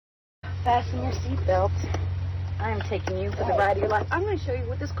Fasten your seatbelt. I am taking you for the ride of your life. I'm going to show you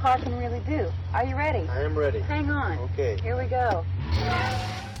what this car can really do. Are you ready? I am ready. Hang on. Okay. Here we go.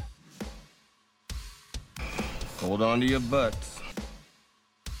 Hold on to your butts.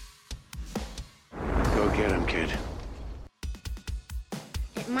 Go get him, kid.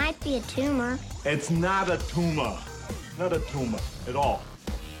 It might be a tumor. It's not a tumor. Not a tumor at all.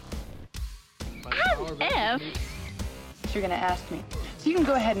 F. What you're going to ask me. So you can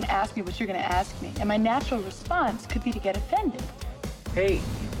go ahead and ask me what you're going to ask me. And my natural response could be to get offended. Hey,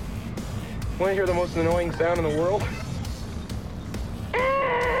 want to hear the most annoying sound in the world?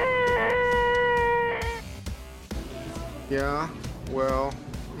 Yeah, well,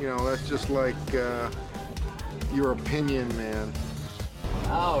 that's just like your opinion, man.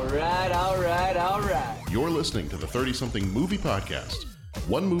 All right. You're listening to the 30-something movie podcast.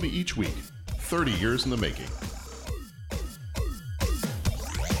 One movie each week, 30 years in the making.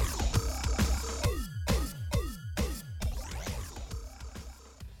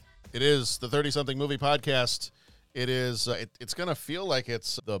 It is the 30-something movie podcast. It is. It's going to feel like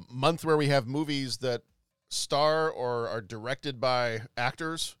it's the month where we have movies that star or are directed by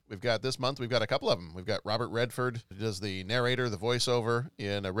actors. We've got this month, we've got a couple of them. We've got Robert Redford, who does the narrator, the voiceover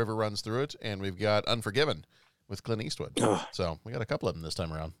in A River Runs Through It, and we've got Unforgiven with Clint Eastwood. So we got a couple of them this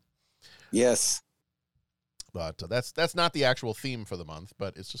time around. Yes. But that's not the actual theme for the month,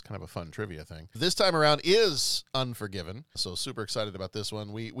 but it's just kind of a fun trivia thing. This time around is Unforgiven, so super excited about this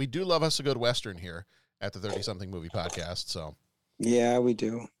one. We do love us a good Western here at the 30-something movie podcast. So yeah, we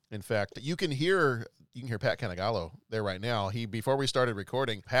do. In fact, you can hear Pat Canigallo there right now. Before we started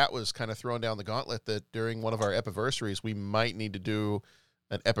recording, Pat was kind of throwing down the gauntlet that during one of our epiversaries, we might need to do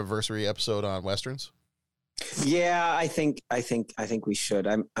an epiversary episode on Westerns. Yeah, I think we should.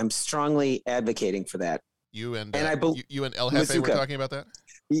 I'm strongly advocating for that. You and El Jefe were talking about that?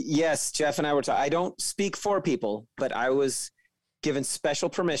 Yes, Jeff and I were talking. I don't speak for people, but I was given special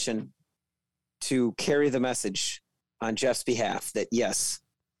permission to carry the message on Jeff's behalf that yes,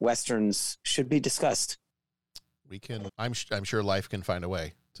 Westerns should be discussed. We can. I'm sure life can find a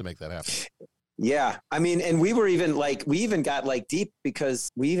way to make that happen. Yeah, I mean, and we even got deep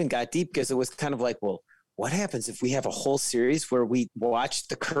because it was kind of like, well, what happens if we have a whole series where we watch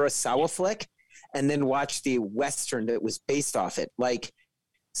the Kurosawa flick and then watch the Western that was based off it, like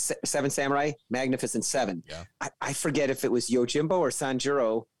Seven Samurai, Magnificent Seven. Yeah. I forget if it was Yojimbo or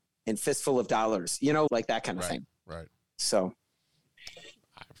Sanjuro and Fistful of Dollars, like that kind of thing. Right. So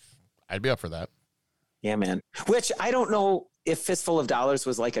I'd be up for that. Yeah, man. Which I don't know if Fistful of Dollars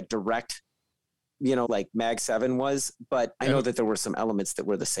was like a direct, like Mag 7 was, but I know that there were some elements that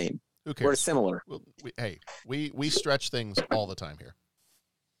were the same. Who cares? Or similar. Well, we stretch things all the time here.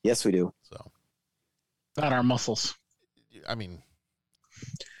 Yes, we do. So. Not our muscles. I mean,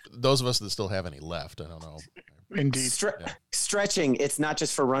 those of us that still have any left, I don't know. Indeed. Stretching, it's not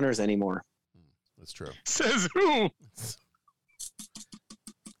just for runners anymore. That's true. Says who?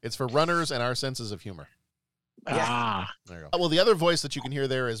 It's for runners and our senses of humor. Yeah. There you go. Well, the other voice that you can hear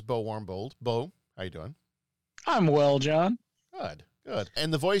there is Bo Warmbold. Bo, how you doing? I'm well, John. Good.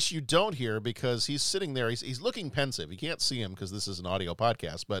 And the voice you don't hear because he's sitting there, he's looking pensive. You can't see him because this is an audio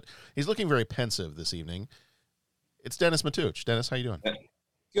podcast, but he's looking very pensive this evening. It's Dennis Matuch. Dennis, how you doing?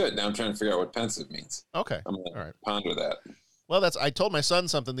 Good. Now I'm trying to figure out what pensive means. Okay. I'm going All right. to ponder that. Well, I told my son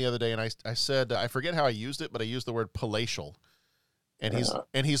something the other day, and I said, I forget how I used it, but I used the word palatial. And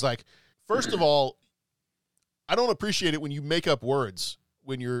he's like, first of all, I don't appreciate it when you make up words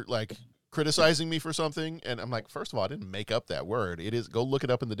when you're like criticizing me for something. And I'm like, first of all, I didn't make up that word. It is, go look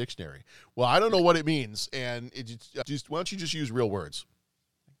it up in the dictionary. Well, I don't know what it means. And why don't you just use real words?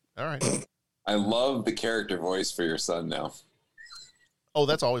 All right. I love the character voice for your son now. Oh,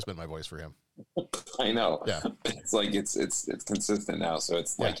 that's always been my voice for him. I know. Yeah. It's like, it's consistent now. So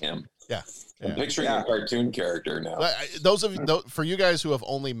it's like him. Yeah. I'm picturing a cartoon character now. For you guys who have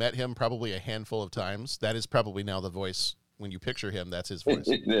only met him probably a handful of times, that is probably now the voice. When you picture him, that's his voice.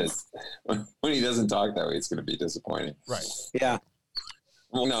 It is. When he doesn't talk that way, it's going to be disappointing. Right. Yeah.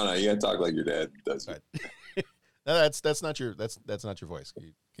 Well, no, you got to talk like your dad does. Right. No, that's not your voice.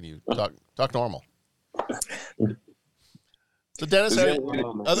 Can you talk normal? So Dennis,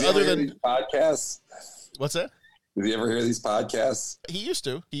 other than these podcasts, what's that? Did he ever hear these podcasts? He used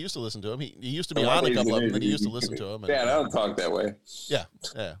to. He used to listen to them. He used to be on a couple of them, and he used to listen to them. Dad, I don't talk that way. Yeah.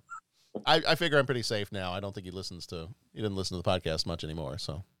 I figure I'm pretty safe now. I don't think he didn't listen to the podcast much anymore.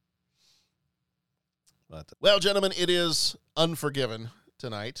 So, well, gentlemen, it is Unforgiven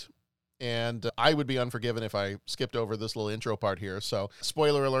tonight, and I would be unforgiven if I skipped over this little intro part here. So,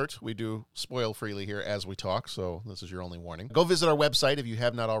 spoiler alert, we do spoil freely here as we talk, so this is your only warning. Go visit our website if you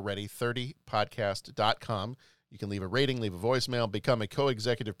have not already, 30podcast.com. You can leave a rating, leave a voicemail, become a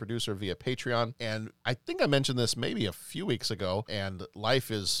co-executive producer via Patreon. And I think I mentioned this maybe a few weeks ago, and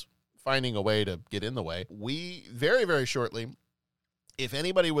life is finding a way to get in the way. We, very, very shortly, if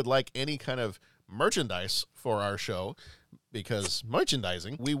anybody would like any kind of merchandise for our show, because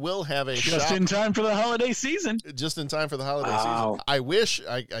merchandising, we will have a just shop. in time for the holiday season. Just in time for the holiday season. I wish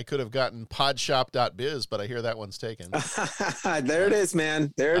I could have gotten podshop.biz, but I hear that one's taken. There it is,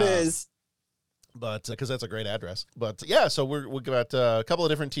 man. There it is. But because that's a great address. But yeah, so we've got a couple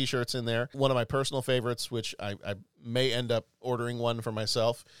of different T-shirts in there. One of my personal favorites, which I may end up ordering one for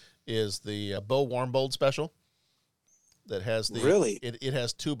myself, is the Bo Warmbold special. That has the really it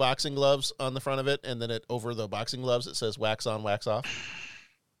has 2 boxing gloves on the front of it, and then over the boxing gloves it says wax on, wax off.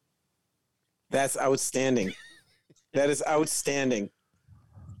 That's outstanding. That is outstanding.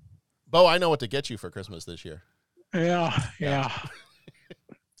 Bo, I know what to get you for Christmas this year. Yeah.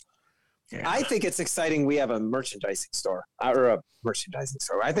 I think it's exciting we have a merchandising store. I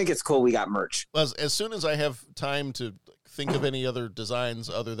think it's cool we got merch. As soon as I have time to think of any other designs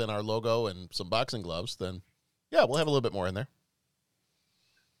other than our logo and some boxing gloves, then yeah, we'll have a little bit more in there.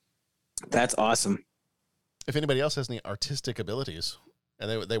 That's awesome. If anybody else has any artistic abilities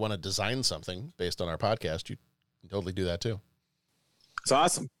and they want to design something based on our podcast, you can totally do that too. It's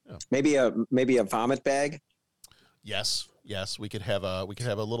awesome. Yeah. Maybe a vomit bag. Yes, we could have a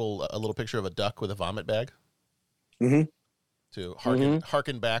little picture of a duck with a vomit bag. Mm-hmm. To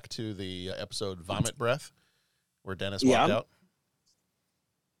harken back to the episode Vomit Breath, where Dennis walked out.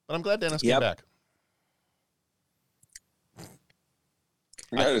 But I'm glad Dennis came back.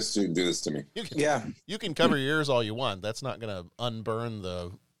 I just do this to me. You can cover your ears all you want. That's not going to unburn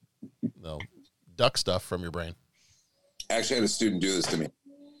the duck stuff from your brain. Actually, I had a student do this to me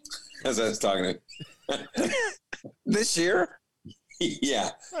as I was talking to this year.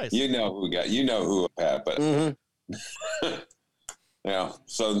 Yeah, nice. You know who, Pat. But yeah.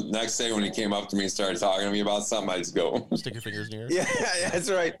 So next day when he came up to me and started talking to me about something, I just go, stick your fingers in your ears. Yeah, that's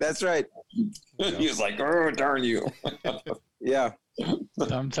right. That's right. He was like, "Oh, darn you!" Yeah.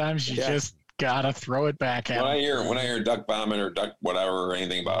 Sometimes you just gotta throw it back at him. When I hear duck vomit or duck whatever or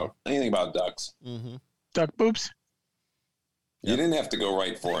anything about ducks, duck boops. You didn't have to go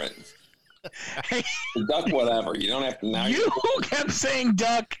right for it. Duck whatever. You don't have to. Now you kept saying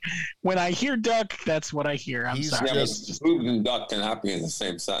duck. When I hear duck, that's what I hear. I'm sorry. Boobs and duck cannot be in the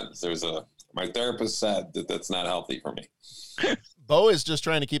same sentence. My therapist said that's not healthy for me. Bo is just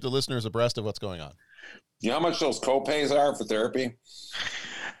trying to keep the listeners abreast of what's going on. You know how much those co-pays are for therapy?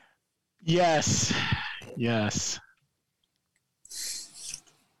 Yes.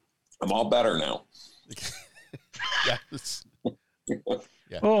 I'm all better now. Yeah.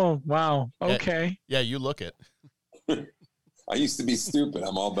 Yeah. Oh, wow. Okay. Yeah, you look it. I used to be stupid.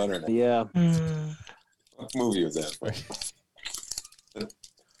 I'm all better now. Yeah. What movie was that?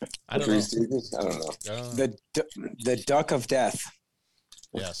 I don't know. I don't know. The Duck of Death.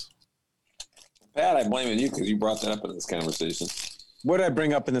 Yes. Pat, I blame you because you brought that up in this conversation. What did I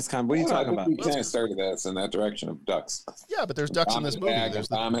bring up in this conversation? What are you talking about? We kind of started that in that direction of ducks. Yeah, but there's ducks in this movie. There's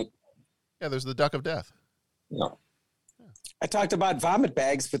the Duck of Death. No. I talked about vomit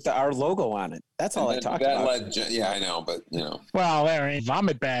bags with our logo on it. That's all I talked about. Yeah, I know, but Well, there ain't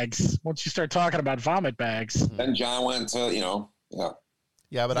vomit bags. Once you start talking about vomit bags, then John went to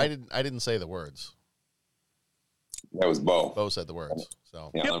Yeah, but I didn't say the words. That was Bo. Bo said the words. So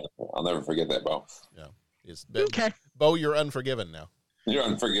yeah, I'll never forget that, Bo. Yeah. Okay. Bo, you're unforgiven now. You're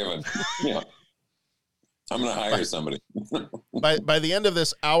unforgiven. Yeah. I'm going to hire somebody. by the end of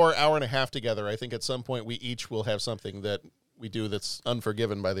this hour and a half together, I think at some point we each will have something that we do that's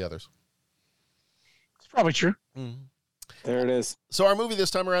unforgiven by the others. It's probably true. Mm-hmm. There it is. So our movie this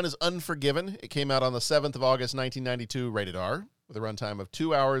time around is Unforgiven. It came out on the 7th of August, 1992, rated R, with a runtime of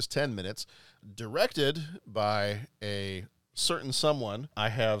 2 hours, 10 minutes, directed by a certain someone. I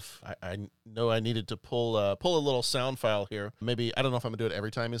know I needed to pull a little sound file here. Maybe, I don't know if I'm going to do it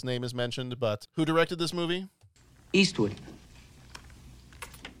every time his name is mentioned, but who directed this movie? Eastwood.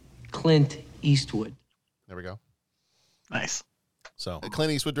 Clint Eastwood. There we go. Nice. So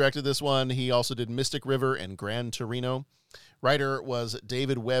Clint Eastwood directed this one. He also did Mystic River and Gran Torino. Writer was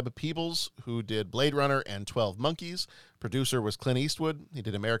David Webb Peebles, who did Blade Runner and 12 Monkeys. Producer was Clint Eastwood. He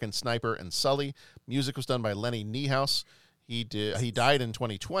did American Sniper and Sully. Music was done by Lenny Niehaus. He died in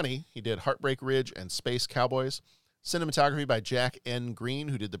 2020. He did Heartbreak Ridge and Space Cowboys. Cinematography by Jack N. Green,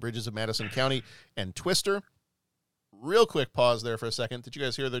 who did The Bridges of Madison County and Twister. Real quick pause there for a second. Did you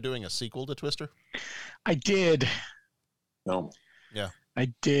guys hear they're doing a sequel to Twister? I did. No. Yeah.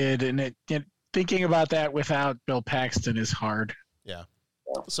 I did. And thinking about that without Bill Paxton is hard. Yeah.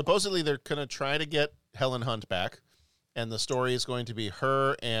 Supposedly they're going to try to get Helen Hunt back, and the story is going to be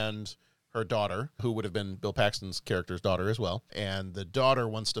her and her daughter, who would have been Bill Paxton's character's daughter as well. And the daughter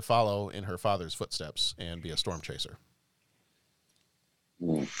wants to follow in her father's footsteps and be a storm chaser.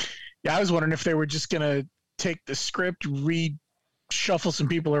 Yeah, I was wondering if they were just going to take the script, reshuffle some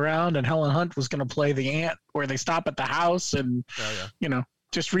people around, and Helen Hunt was going to play the aunt where they stop at the house and,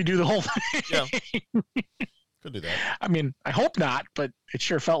 just redo the whole thing. Yeah. Could do that. I mean, I hope not, but it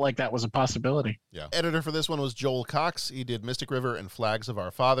sure felt like that was a possibility. Yeah. Editor for this one was Joel Cox. He did Mystic River and Flags of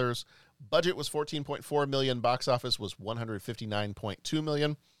Our Fathers. Budget was $14.4 million. Box office was $159.2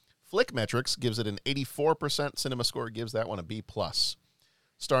 million. Flickmetrics gives it an 84%. Cinema Score gives that one a B+.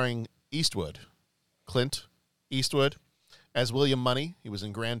 Starring Eastwood, Clint Eastwood as William Money. He was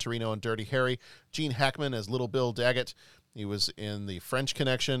in Gran Torino and Dirty Harry. Gene Hackman as Little Bill Daggett. He was in The French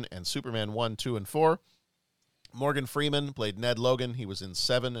Connection and Superman 1, 2, and 4. Morgan Freeman played Ned Logan. He was in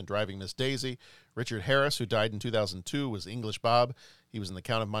Seven and Driving Miss Daisy. Richard Harris, who died in 2002, was English Bob. He was in The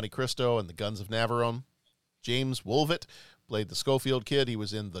Count of Monte Cristo and The Guns of Navarone. James Woolvett played the Schofield Kid. He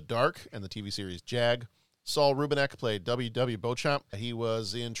was in The Dark and the TV series Jag. Saul Rubinek played W.W. Beauchamp. He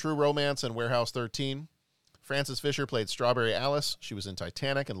was in True Romance and Warehouse 13. Frances Fisher played Strawberry Alice. She was in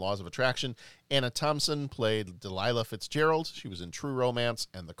Titanic and Laws of Attraction. Anna Thompson played Delilah Fitzgerald. She was in True Romance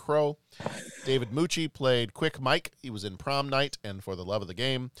and The Crow. David Mucci played Quick Mike. He was in Prom Night and For the Love of the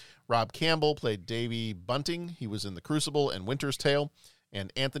Game. Rob Campbell played Davy Bunting. He was in The Crucible and Winter's Tale.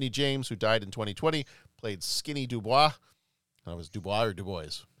 And Anthony James, who died in 2020, played Skinny Dubois. Oh, it was Dubois or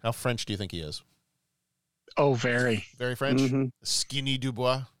Dubois? How French do you think he is? Oh, very. Very French? Mm-hmm. Skinny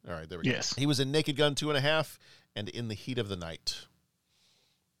Dubois. All right, there we go. Yes. He was in Naked Gun 2.5 and In the Heat of the Night.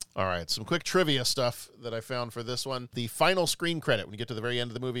 All right, some quick trivia stuff that I found for this one. The final screen credit, when you get to the very end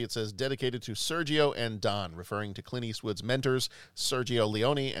of the movie, it says dedicated to Sergio and Don, referring to Clint Eastwood's mentors, Sergio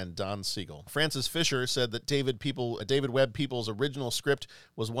Leone and Don Siegel. Frances Fisher said that David Webb Peoples' original script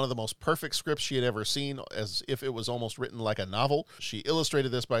was one of the most perfect scripts she had ever seen, as if it was almost written like a novel. She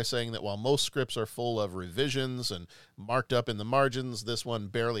illustrated this by saying that while most scripts are full of revisions and marked up in the margins, this one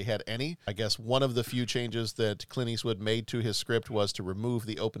barely had any. I guess one of the few changes that Clint Eastwood made to his script was to remove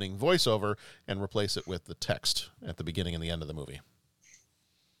the opening voiceover and replace it with the text at the beginning and the end of the movie.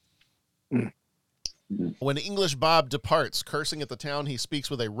 When English Bob departs, cursing at the town, he speaks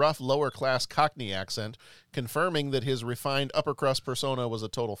with a rough, lower-class Cockney accent, confirming that his refined upper-crust persona was a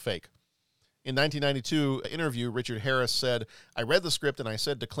total fake. In 1992 interview, Richard Harris said, "I read the script and I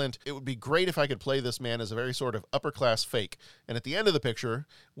said to Clint, it would be great if I could play this man as a very sort of upper-class fake. And at the end of the picture,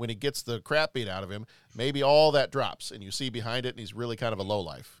 when he gets the crap beat out of him, maybe all that drops, and you see behind it, and he's really kind of a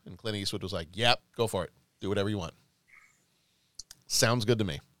lowlife." And Clint Eastwood was like, yep, go for it. Do whatever you want. Sounds good to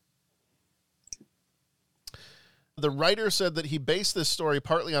me. The writer said that he based this story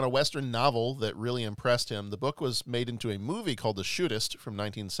partly on a Western novel that really impressed him. The book was made into a movie called The Shootist from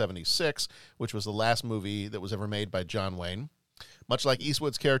 1976, which was the last movie that was ever made by John Wayne. Much like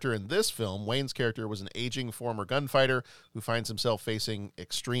Eastwood's character in this film, Wayne's character was an aging former gunfighter who finds himself facing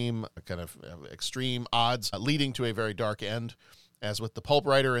extreme odds, leading to a very dark end. As with the pulp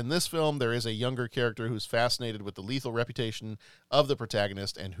writer in this film, there is a younger character who's fascinated with the lethal reputation of the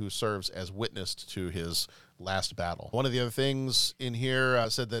protagonist and who serves as witness to his last battle. One of the other things in here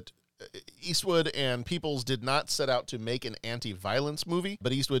said that Eastwood and Peoples did not set out to make an anti-violence movie,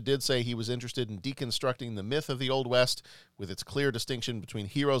 but Eastwood did say he was interested in deconstructing the myth of the Old West with its clear distinction between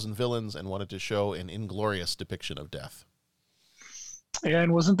heroes and villains, and wanted to show an inglorious depiction of death.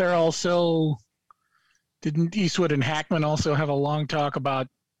 And wasn't there also... Didn't Eastwood and Hackman also have a long talk about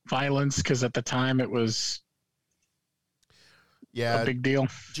violence? Because at the time it was a big deal.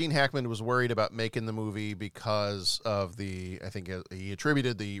 Gene Hackman was worried about making the movie because of he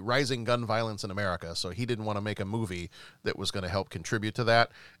attributed the rising gun violence in America. So he didn't want to make a movie that was going to help contribute to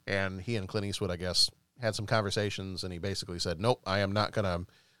that. And he and Clint Eastwood, I guess, had some conversations, and he basically said, nope, I am not going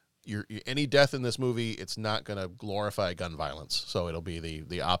to, any death in this movie, it's not going to glorify gun violence. So it'll be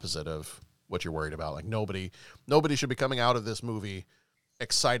the opposite of what you're worried about. Like nobody should be coming out of this movie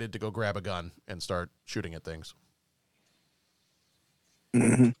excited to go grab a gun and start shooting at things.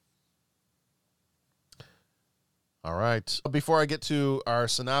 Mm-hmm. All right. Before I get to our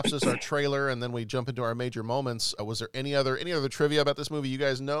synopsis, our trailer, and then we jump into our major moments, was there any other trivia about this movie you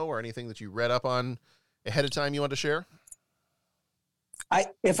guys know, or anything that you read up on ahead of time you want to share?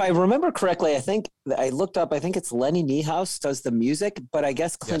 If I remember correctly, I think I looked up, I think it's Lenny Niehaus does the music, but I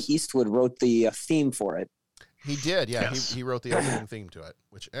guess Clint Eastwood wrote the theme for it. He did, yeah. Yes. He wrote the opening theme to it,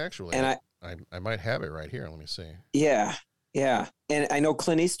 which actually, and I might have it right here. Let me see. Yeah. And I know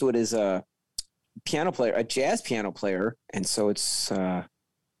Clint Eastwood is a piano player, a jazz piano player, and so it's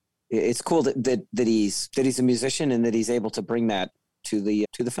cool that he's a musician and that he's able to bring that to the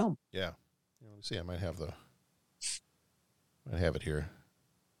film. Yeah. Let me see. I might have it here.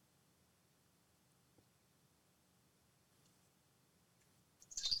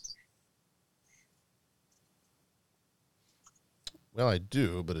 Well, I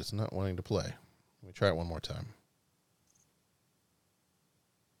do, but it's not wanting to play. Let me try it one more time.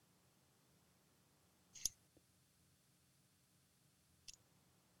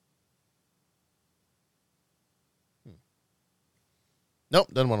 Nope,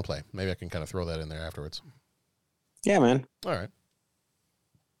 doesn't want to play. Maybe I can kind of throw that in there afterwards. Yeah, man. All right.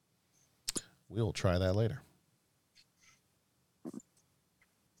 We'll try that later.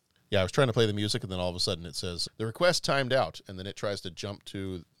 Yeah, I was trying to play the music, and then all of a sudden it says, the request timed out, and then it tries to jump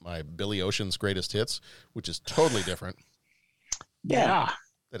to my Billy Ocean's Greatest Hits, which is totally different. Yeah.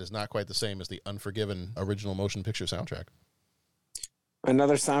 That is not quite the same as the Unforgiven original motion picture soundtrack.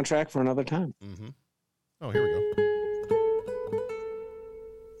 Another soundtrack for another time. Mm-hmm. Oh, here we go.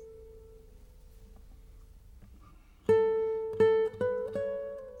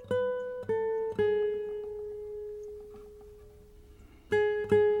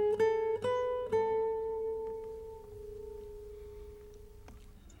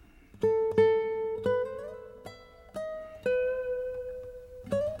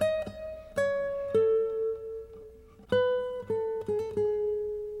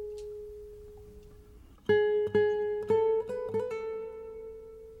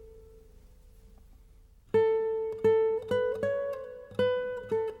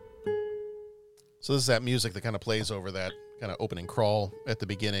 So this is that music that kind of plays over that kind of opening crawl at the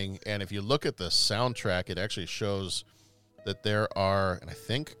beginning. And if you look at the soundtrack, it actually shows that there are, and I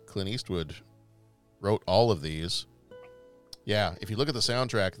think Clint Eastwood wrote all of these. Yeah, if you look at the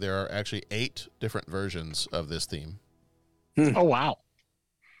soundtrack, there are actually 8 different versions of this theme. Oh, wow.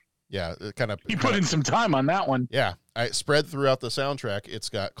 Yeah, it kind of... He put in some time on that one. Yeah, I spread throughout the soundtrack. It's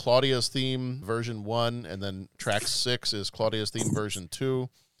got Claudia's theme version 1, and then track 6 is Claudia's theme version 2.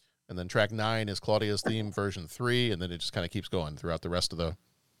 And then track 9 is Claudia's theme version 3, and then it just kind of keeps going throughout the rest of it.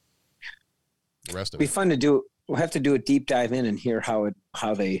 It'll be fun to do. We'll have to do a deep dive in and hear how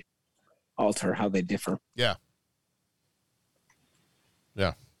they alter, how they differ. Yeah.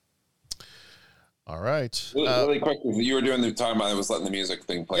 Yeah. All right. Really quick, you were doing the time I was letting the music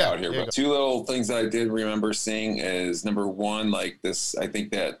thing play out here, but 2 little things that I did remember seeing is number 1, like this. I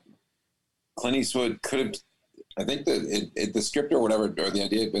think that Clint Eastwood could have. I think that the script or whatever, or the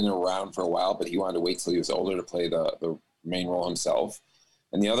idea had been around for a while, but he wanted to wait till he was older to play the main role himself.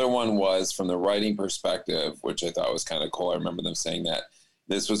 And the other one was from the writing perspective, which I thought was kind of cool. I remember them saying that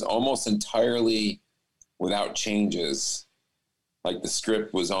this was almost entirely without changes. Like the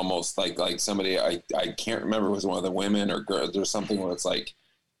script was almost like somebody, I can't remember, it was one of the women or girls or something where it's like,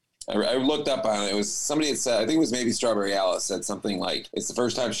 I looked up on it. It was somebody that said, I think it was maybe Strawberry Alice said something like, it's the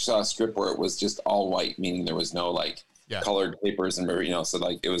first time she saw a script where it was just all white, meaning there was no colored papers and, so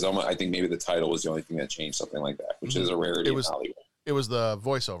like it was almost, I think maybe the title was the only thing that changed, something like that, which is a rarity in Hollywood. It was the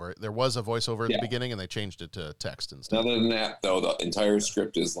voiceover. There was a voiceover at the beginning and they changed it to text instead. Other than that, though, the entire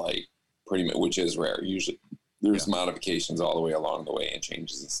script is like pretty much, which is rare. Usually there's modifications all the way along the way and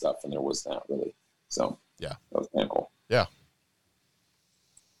changes and stuff, and there was not really. So yeah, that was kind of cool. Yeah.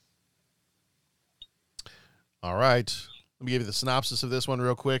 All right. Let me give you the synopsis of this one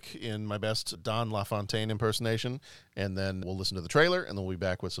real quick in my best Don LaFontaine impersonation, and then we'll listen to the trailer, and then we'll be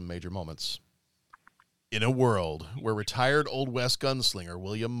back with some major moments. In a world where retired Old West gunslinger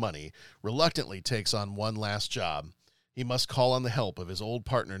William Money reluctantly takes on one last job, he must call on the help of his old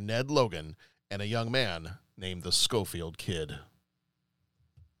partner Ned Logan and a young man named the Schofield Kid.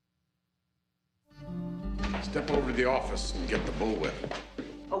 Step over to the office and get the bullwhip.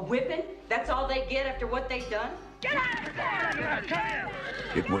 A whipping? That's all they get after what they've done? Get out of there!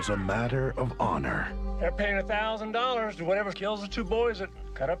 It was a matter of honor. They're paying $1,000 to whatever kills the 2 boys that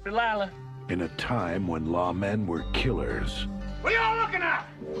cut up Delilah. In a time when lawmen were killers. What are y'all looking at?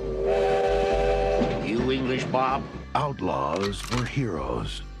 You English, Bob? Outlaws were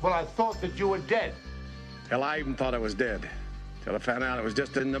heroes. Well, I thought that you were dead. Hell, I even thought I was dead. Till I found out it was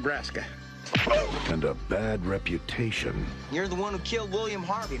just in Nebraska. And a bad reputation. You're the one who killed William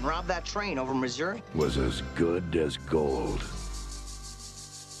Harvey and robbed that train over Missouri? Was as good as gold.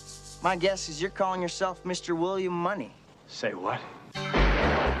 My guess is you're calling yourself Mr. William Money. Say what?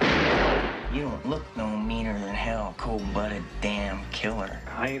 You don't look no meaner than hell, cold-blooded damn killer.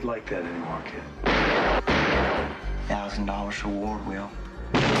 I ain't like that anymore, kid. $1,000 reward, Will.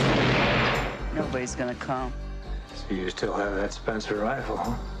 Nobody's gonna come. So you still have that Spencer rifle,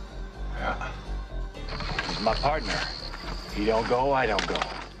 huh? Yeah. He's my partner. He don't go, I don't go.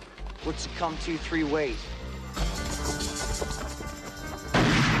 What's it come to 3 ways?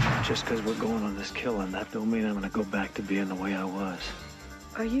 Just because we're going on this killing, that don't mean I'm gonna go back to being the way I was.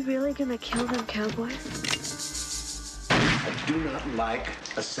 Are you really gonna kill them cowboys? I do not like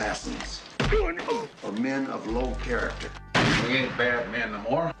assassins or men of low character. We ain't bad men no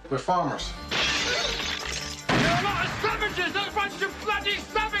more. We're farmers. You're a lot of savages! A bunch of bloody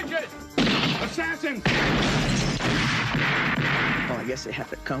savages! Assassin! Oh, I guess they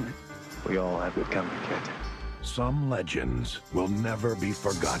have it coming. We all have it coming, kid. Some legends will never be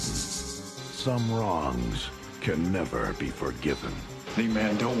forgotten. Some wrongs can never be forgiven. The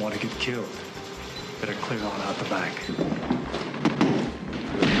man don't want to get killed. Better clear on out the back.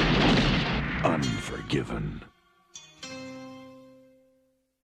 Unforgiven.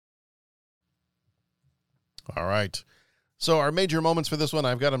 All right. So our major moments for this one,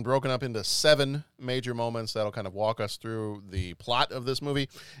 I've got them broken up into 7 major moments that'll kind of walk us through the plot of this movie.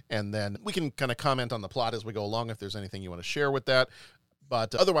 And then we can kind of comment on the plot as we go along if there's anything you want to share with that.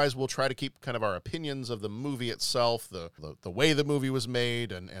 But otherwise, we'll try to keep kind of our opinions of the movie itself, the way the movie was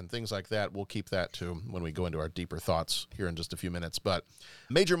made, and things like that. We'll keep that too when we go into our deeper thoughts here in just a few minutes. But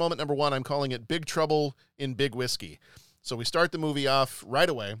major moment number 1, I'm calling it Big Trouble in Big Whiskey. So we start the movie off right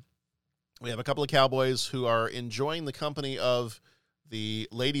away. We have a couple of cowboys who are enjoying the company of the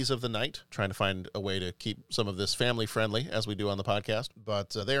ladies of the night, trying to find a way to keep some of this family friendly as we do on the podcast. But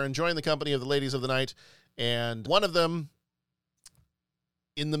they're enjoying the company of the ladies of the night. And one of them,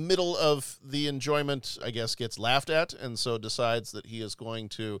 in the middle of the enjoyment, I guess, gets laughed at, and so decides that he is going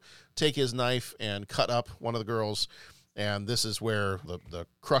to take his knife and cut up one of the girls. And this is where the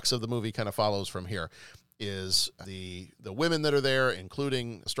crux of the movie kind of follows from here, is the women that are there,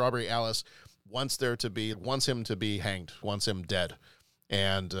 including Strawberry Alice, wants him to be hanged, wants him dead.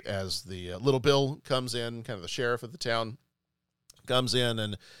 And as the little Bill comes in, kind of the sheriff of the town, comes in,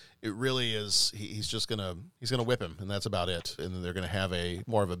 and it really is, he's gonna whip him, and that's about it. And then they're gonna have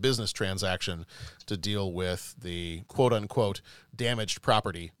more of a business transaction to deal with the quote unquote damaged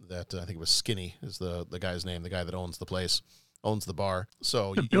property that I think it was Skinny is the guy's name, the guy that owns the place, owns the bar.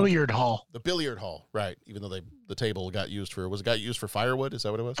 So the billiard hall, right? Even though the table got used for firewood, is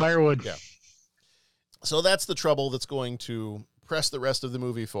that what it was? Firewood, yeah. So that's the trouble that's going to press the rest of the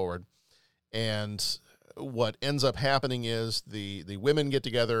movie forward. And what ends up happening is the women get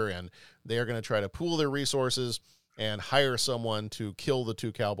together and they're going to try to pool their resources and hire someone to kill the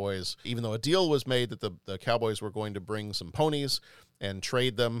 2 cowboys, even though a deal was made that the cowboys were going to bring some ponies and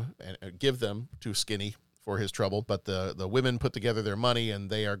trade them and give them to Skinny for his trouble. But the women put together their money, and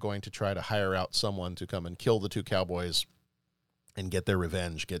they are going to try to hire out someone to come and kill the 2 cowboys and get their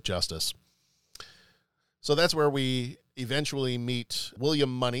revenge, get justice. So that's where we eventually meet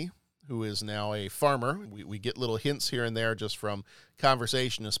William Money, who is now a farmer. We get little hints here and there just from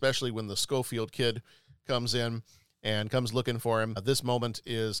conversation, especially when the Schofield kid comes in and comes looking for him. This moment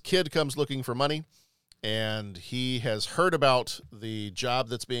is Kid comes looking for money, and he has heard about the job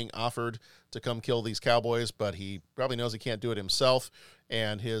that's being offered to come kill these cowboys, but he probably knows he can't do it himself.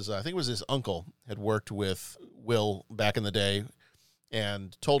 And I think it was his uncle, had worked with Will back in the day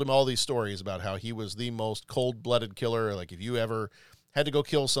and told him all these stories about how he was the most cold-blooded killer. Like, if you ever had to go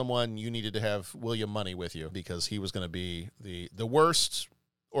kill someone, you needed to have William Money with you, because he was going to be the worst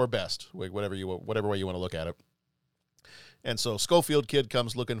or best, whatever way you want to look at it. And so Schofield kid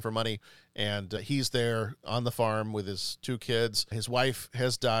comes looking for money, and he's there on the farm with his 2 kids. His wife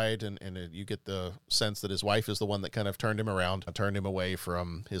has died, and you get the sense that his wife is the one that kind of turned him around, turned him away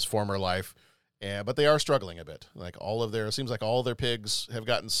from his former life. But they are struggling a bit. Like, it seems like all their pigs have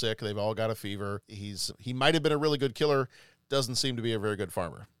gotten sick. They've all got a fever. He might have been a really good killer, doesn't seem to be a very good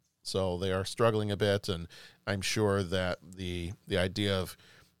farmer. So they are struggling a bit, and I'm sure that the idea of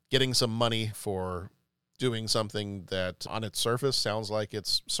getting some money for doing something that on its surface sounds like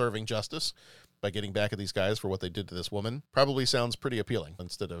it's serving justice by getting back at these guys for what they did to this woman probably sounds pretty appealing,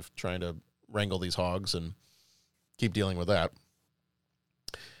 instead of trying to wrangle these hogs and keep dealing with that.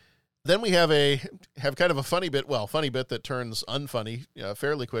 Then we have kind of a funny bit that turns unfunny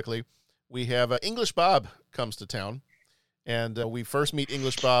fairly quickly. We have English Bob comes to town, and we first meet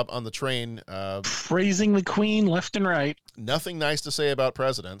English Bob on the train. Praising the Queen left and right. Nothing nice to say about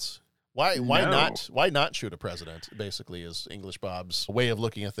presidents. Why not shoot a president, basically, is English Bob's way of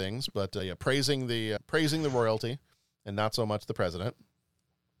looking at things. But praising the royalty and not so much the president.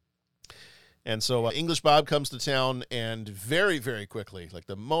 And so English Bob comes to town, and very, very quickly, like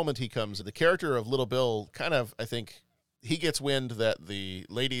the moment he comes, the character of Little Bill kind of, I think, he gets wind that the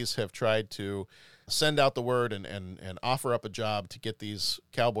ladies have tried to send out the word and offer up a job to get these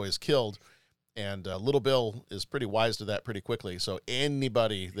cowboys killed. And Little Bill is pretty wise to that pretty quickly. So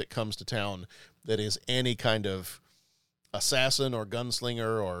anybody that comes to town that is any kind of assassin or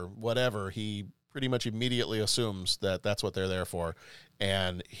gunslinger or whatever, he pretty much immediately assumes that that's what they're there for.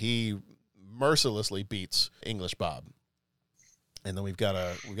 And he mercilessly beats English Bob. And then we've got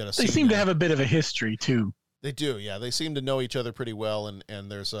a They seem to have a bit of a history too. They do, yeah. They seem to know each other pretty well,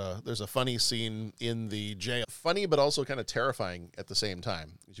 and there's a funny scene in the jail. Funny, but also kind of terrifying at the same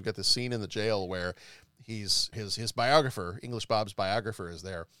time. You've got this scene in the jail where his biographer, English Bob's biographer, is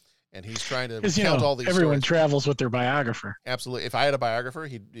there, and he's trying to count all these everyone stories. Travels with their biographer. Absolutely. If I had a biographer,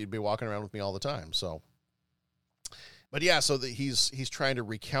 he'd be walking around with me all the time. So, but yeah, so he's trying to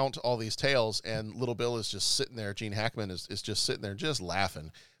recount all these tales, and Little Bill is just sitting there. Gene Hackman is just sitting there, just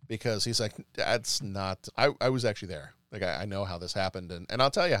laughing. Because he's like, that's not, I was actually there. Like, I know how this happened, and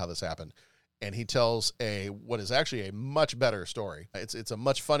I'll tell you how this happened. And he tells what is actually a much better story. It's a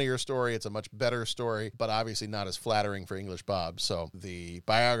much funnier story. It's a much better story, but obviously not as flattering for English Bob. So the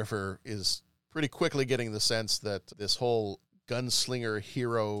biographer is pretty quickly getting the sense that this whole gunslinger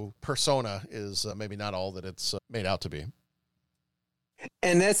hero persona is maybe not all that it's made out to be.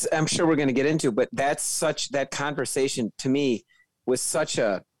 And that's, I'm sure we're going to get into, but that conversation to me was such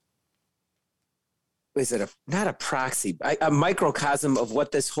a, is it not a proxy, a microcosm of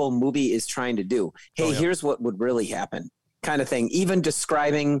what this whole movie is trying to do. Hey, here's what would really happen, kind of thing. Even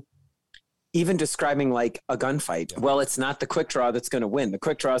describing like a gunfight. Well, it's not the quick draw that's going to win. The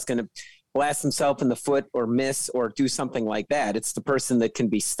quick draw is going to blast himself in the foot or miss or do something like that. It's the person that can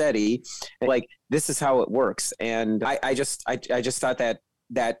be steady. Like, this is how it works. And I just thought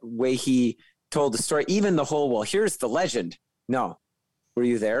that way he told the story, even the whole, well, here's the legend. No, were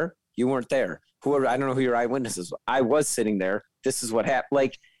you there? You weren't there. Whoever, I don't know who your eyewitnesses. I was sitting there. This is what happened.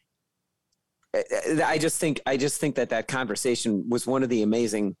 Like, I just think that conversation was one of the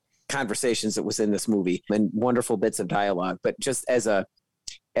amazing conversations that was in this movie, and wonderful bits of dialogue. But just but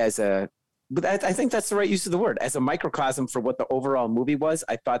I think that's the right use of the word, as a microcosm for what the overall movie was.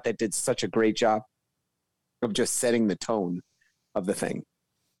 I thought that did such a great job of just setting the tone of the thing.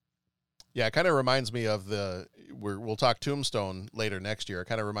 Yeah, it kind of reminds me of we'll talk Tombstone later next year. It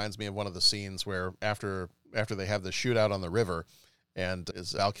kind of reminds me of one of the scenes where after they have the shootout on the river, and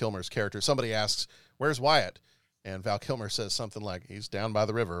is Val Kilmer's character, somebody asks, "Where's Wyatt?" And Val Kilmer says something like, "He's down by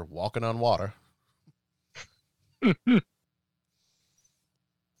the river, walking on water."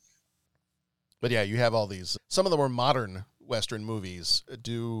 But yeah, you have all these, some of the more modern Western movies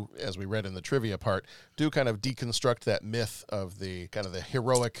do, as we read in the trivia part, do kind of deconstruct that myth of the kind of the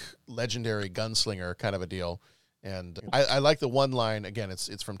heroic, legendary gunslinger kind of a deal. And I like the one line, again,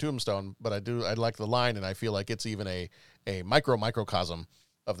 it's from Tombstone, but I like the line, and I feel like it's even a microcosm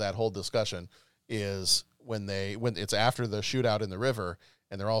of that whole discussion, is when it's after the shootout in the river,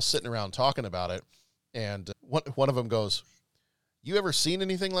 and they're all sitting around talking about it, and one of them goes, "You ever seen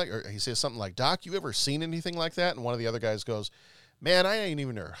anything like," or he says something like, "Doc, you ever seen anything like that?" And one of the other guys goes, "Man, I ain't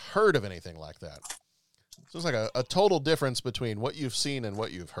even heard of anything like that." So it's like a total difference between what you've seen and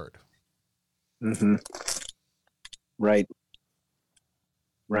what you've heard. Mm-hmm. Right.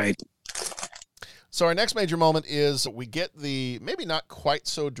 So our next major moment is we get the maybe not quite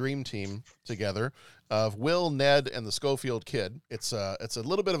so dream team together of Will, Ned, and the Schofield Kid. It's a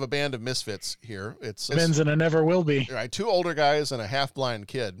little bit of a band of misfits here. It's Ben's and it never will be. Right, two older guys and a half-blind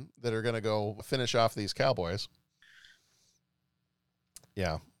kid that are going to go finish off these cowboys.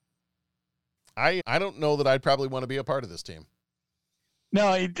 Yeah. I don't know that I'd probably want to be a part of this team.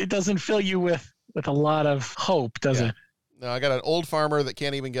 No, it doesn't fill you with a lot of hope, does it? No, I got an old farmer that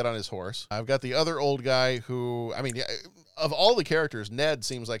can't even get on his horse. I've got the other old guy who, I mean, of all the characters, Ned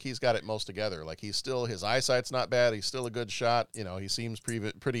seems like he's got it most together. Like, his eyesight's not bad. He's still a good shot. You know, he seems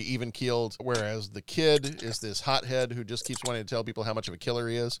pretty even-keeled, whereas the kid is this hothead who just keeps wanting to tell people how much of a killer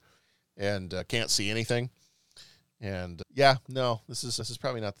he is and can't see anything. And yeah, no, this is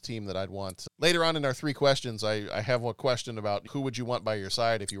probably not the team that I'd want. Later on in our 3 questions, I have one question about who would you want by your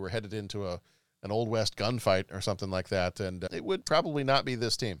side if you were headed into an Old West gunfight or something like that, and it would probably not be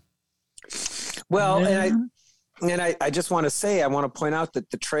this team. Well, and I just want to say, I want to point out that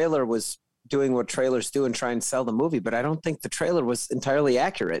the trailer was doing what trailers do and try and sell the movie, but I don't think the trailer was entirely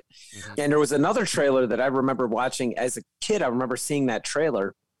accurate. Mm-hmm. And there was another trailer that I remember watching as a kid. I remember seeing that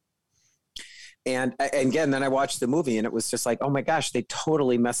trailer. And again, then I watched the movie, and it was just like, oh my gosh, they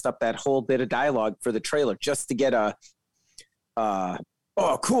totally messed up that whole bit of dialogue for the trailer just to get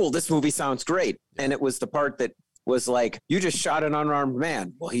oh, cool, this movie sounds great. And it was the part that was like, you just shot an unarmed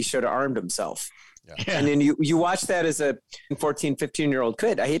man. Well, he should have armed himself. Yeah. And then you watch that as a 14, 15-year-old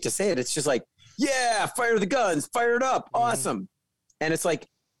kid. I hate to say it. It's just like, yeah, fire the guns, fire it up. Awesome. And it's like,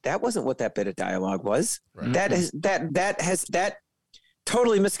 that wasn't what that bit of dialogue was. Right. That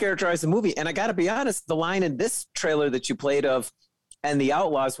totally mischaracterized the movie. And I got to be honest, the line in this trailer that you played of, and the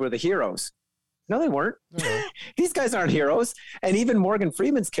outlaws were the heroes. No, they weren't. Mm-hmm. These guys aren't heroes. And even Morgan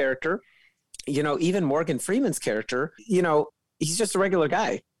Freeman's character, he's just a regular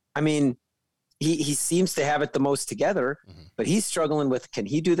guy. I mean, he seems to have it the most together, but he's struggling with, can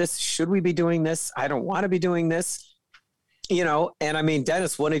he do this? Should we be doing this? I don't want to be doing this. And I mean,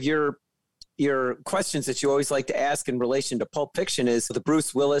 Dennis, one of your questions that you always like to ask in relation to Pulp Fiction is the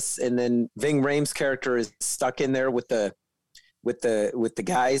Bruce Willis and then Ving Rhames character is stuck in there with the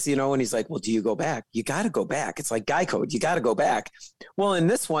guys, and he's like, well, do you go back? You got to go back. It's like guy code. You got to go back. Well, in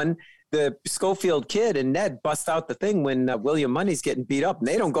this one, the Schofield kid and Ned bust out the thing when William Money's getting beat up, and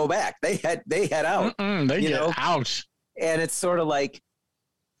they don't go back. They head out. They get out. And it's sort of like,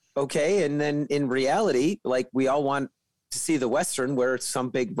 okay. And then in reality, like we all want to see the Western where it's some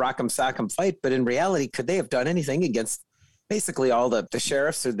big rock'em sock'em fight. But in reality, could they have done anything against basically all the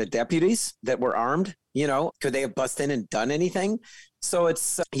sheriffs or the deputies that were armed? Could they have busted in and done anything? So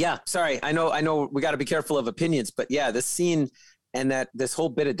it's, sorry. I know we got to be careful of opinions, but yeah, this scene and this whole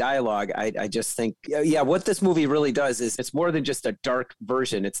bit of dialogue, I just think, what this movie really does is it's more than just a dark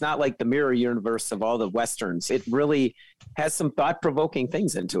version. It's not like the mirror universe of all the Westerns. It really has some thought-provoking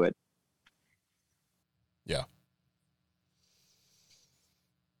things into it. Yeah.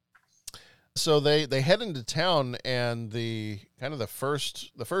 So they head into town, and the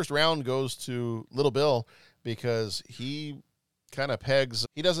first round goes to Little Bill because he kind of pegs,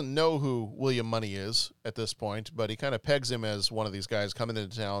 he doesn't know who William Money is at this point, but he kind of pegs him as one of these guys coming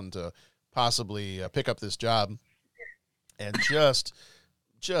into town to possibly pick up this job, and just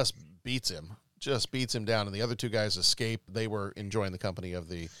beats him down. And the other two guys escape. They were enjoying the company of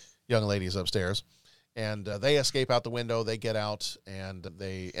the young ladies upstairs, and they escape out the window. They get out, and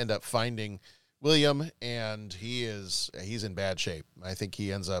they end up finding William, and he's in bad shape. I think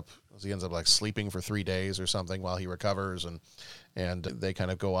he ends up like sleeping for 3 days or something while he recovers, and they kind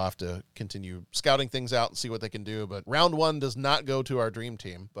of go off to continue scouting things out and see what they can do. But round one does not go to our dream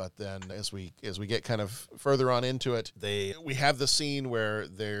team. But then as we get kind of further on into it, we have the scene where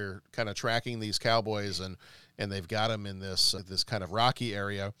they're kind of tracking these cowboys, and they've got them in this kind of rocky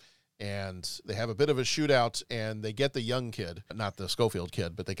area. And they have a bit of a shootout, and they get the young kid, not the Schofield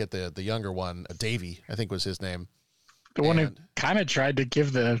kid, but they get the younger one, Davey, I think was his name. The one who kind of tried to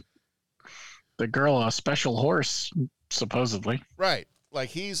give the girl a special horse, supposedly. Right.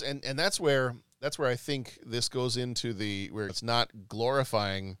 Like and that's where I think this goes into where it's not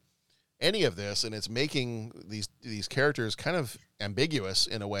glorifying any of this, and it's making these characters kind of ambiguous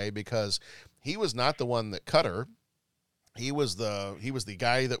in a way, because he was not the one that cut her. He was the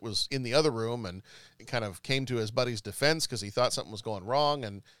guy that was in the other room and kind of came to his buddy's defense because he thought something was going wrong.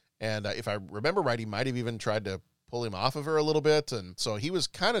 And if I remember right, he might have even tried to pull him off of her a little bit. And so he was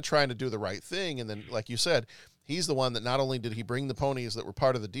kind of trying to do the right thing. And then, like you said, he's the one that not only did he bring the ponies that were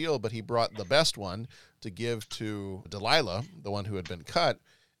part of the deal, but he brought the best one to give to Delilah, the one who had been cut.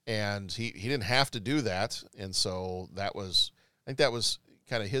 And he didn't have to do that. And so I think that was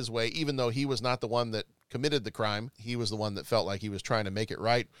kind of his way, even though he was not the one that committed the crime. He was the one that felt like he was trying to make it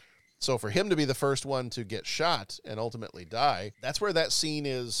right. So for him to be the first one to get shot and ultimately die, that's where that scene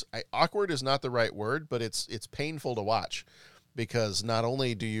is. Awkward is not the right word, but it's painful to watch, because not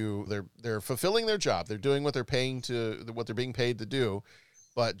only they're fulfilling their job, they're doing what they're being paid to do,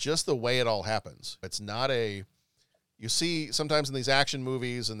 but just the way it all happens. It's not you see sometimes in these action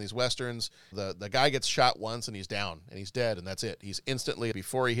movies and these Westerns, the guy gets shot once and he's down and he's dead, and that's it. He's instantly,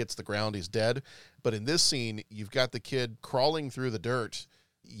 before he hits the ground, he's dead. But in this scene, you've got the kid crawling through the dirt,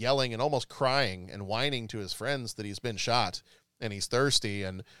 yelling and almost crying and whining to his friends that he's been shot and he's thirsty,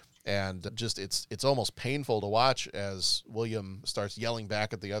 and just it's almost painful to watch as William starts yelling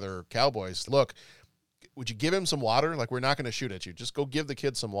back at the other cowboys, look, would you give him some water? Like, we're not going to shoot at you. Just go give the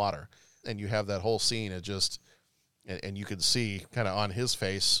kid some water. And you have that whole scene. It just... And you can see kind of on his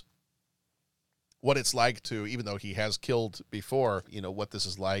face what it's like to, even though he has killed before, what this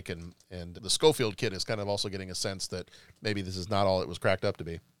is like. And the Schofield kid is kind of also getting a sense that maybe this is not all it was cracked up to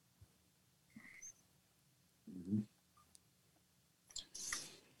be.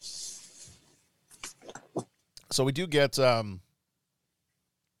 So we do get at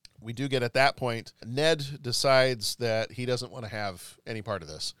that point, Ned decides that he doesn't want to have any part of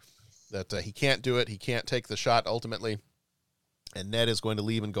this. That he can't do it. He can't take the shot ultimately. And Ned is going to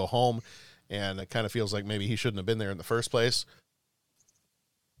leave and go home, and it kind of feels like maybe he shouldn't have been there in the first place.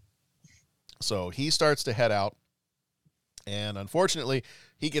 So he starts to head out, and unfortunately,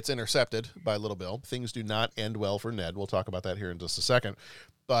 he gets intercepted by Little Bill. Things do not end well for Ned. We'll talk about that here in just a second.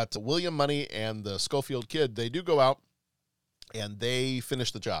 But William Money and the Schofield Kid, they do go out, and they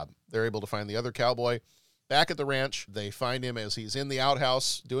finish the job. They're able to find the other cowboy back at the ranch. They find him as he's in the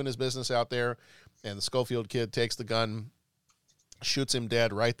outhouse doing his business out there, and the Schofield Kid takes the gun, shoots him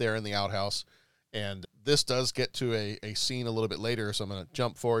dead right there in the outhouse. And this does get to a scene a little bit later, so I'm going to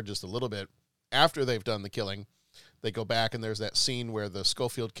jump forward just a little bit. After they've done the killing, they go back, and there's that scene where the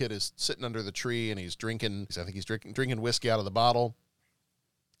Schofield Kid is sitting under the tree, and he's drinking, I think he's drinking whiskey out of the bottle,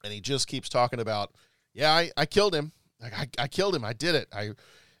 and he just keeps talking about, yeah, I killed him. I killed him. I did it.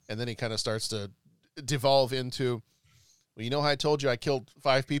 And then he kind of starts to devolve into, well, you know how I told you I killed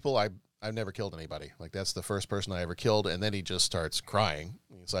 5 people? I've never killed anybody. Like, that's the first person I ever killed. And then he just starts crying.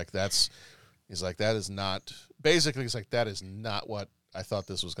 He's like, that is not what I thought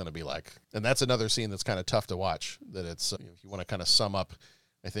this was going to be like. And that's another scene that's kind of tough to watch. That it's, if you want to kind of sum up,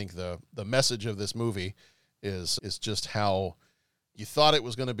 I think the message of this movie is just how you thought it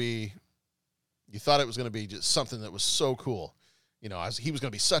was going to be. You thought it was going to be just something that was so cool. He was going to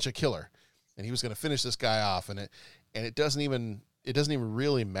be such a killer, and he was going to finish this guy off. And it doesn't even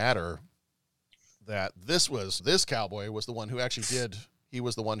really matter that this cowboy was the one who actually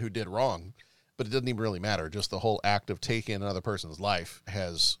was the one who did wrong. But it doesn't even really matter. Just the whole act of taking another person's life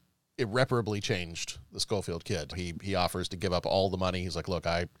has irreparably changed the Schofield Kid. He offers to give up all the money. He's like, look,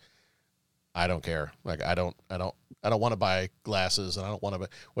 I don't care. Like, I don't want to buy glasses, and I don't want to,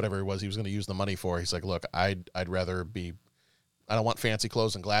 whatever it was he was going to use the money for. He's like, look, I'd rather be, I don't want fancy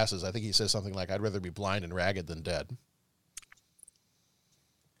clothes and glasses. I think he says something like, I'd rather be blind and ragged than dead.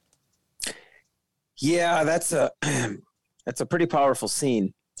 Yeah, that's a pretty powerful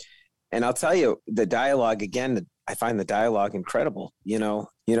scene. And I'll tell you, the dialogue, again, I find the dialogue incredible. When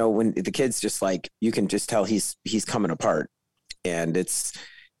the kid's just like, you can just tell he's coming apart, and this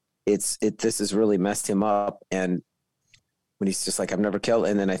has really messed him up. And when he's just like, I've never killed.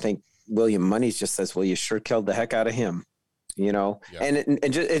 And then I think William Money just says, well, you sure killed the heck out of him, Yeah. And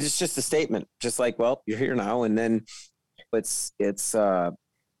it's just a statement, just like, well, you're here now. And then it's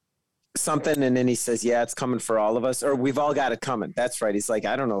something, and then he says, yeah, it's coming for all of us, or we've all got it coming. That's right. He's like,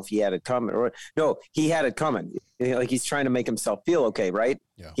 I don't know if he had it coming, or no, he had it coming. Like, he's trying to make himself feel okay, right?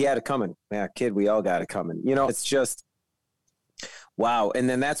 Yeah. He had it coming. Yeah, kid, we all got it coming. It's just wow. And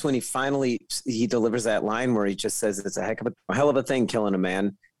then that's when he delivers that line where he just says, it's a hell of a thing killing a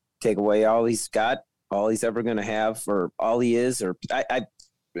man. Take away all he's got, all he's ever going to have, or all he is, or I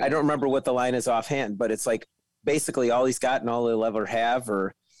don't remember what the line is offhand, but it's like basically all he's got and all he'll ever have,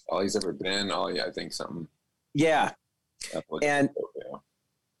 or all he's ever been. I think something. Yeah. And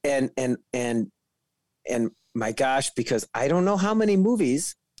my gosh, because I don't know how many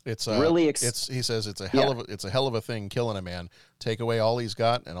movies it's really. He says it's a hell of a thing killing a man. Take away all he's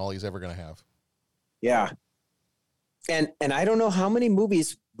got and all he's ever going to have. Yeah. And I don't know how many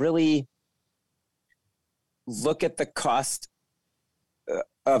movies really look at the cost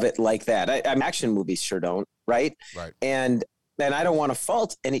of it like that. Action movies sure don't, right? Right. And I don't want to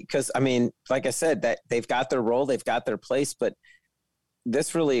fault any, because like I said, that they've got their role, they've got their place, but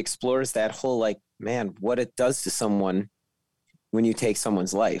this really explores that whole, like, man, what it does to someone when you take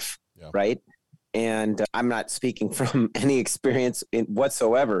someone's life, right? And I'm not speaking from any experience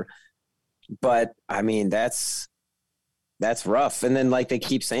whatsoever, but that's rough. And then, like, they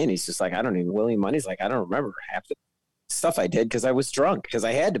keep saying, he's just like, William Money's like, I don't remember half the stuff I did because I was drunk, because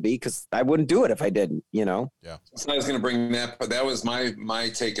I had to be, because I wouldn't do it if I didn't, Yeah. So I was going to bring that, but that was my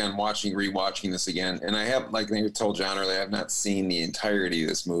take on rewatching this again. And I have, like I told John earlier, I have not seen the entirety of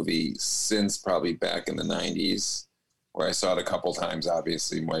this movie since probably back in the 90s, where I saw it a couple times.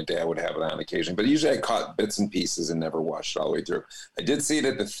 Obviously, my dad would have it on occasion, but usually I caught bits and pieces and never watched it all the way through. I did see it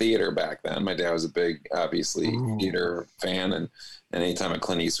at the theater back then. My dad was a big, obviously, theater fan, and anytime a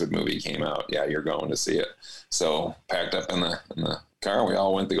Clint Eastwood movie came out, yeah, you're going to see it. So packed up in the car, we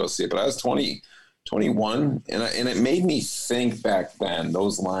all went to go see it. But I was 21, and it made me think back then,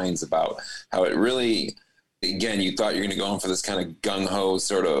 those lines about how it really, again, you thought you're going to go in for this kind of gung-ho,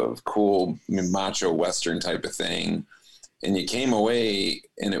 sort of cool, macho Western type of thing. And you came away,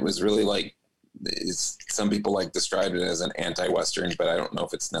 and it was really like, some people like described it as an anti-Western, but I don't know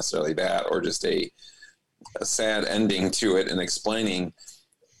if it's necessarily that, or just a sad ending to it, and explaining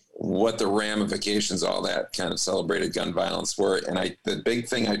what the ramifications, all that kind of celebrated gun violence were. And the big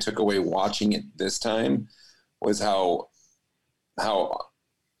thing I took away watching it this time was how the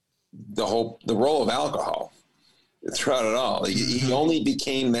role of alcohol throughout it all. He only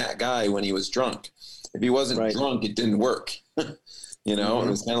became that guy when he was drunk. If he wasn't drunk, it didn't work. You know, it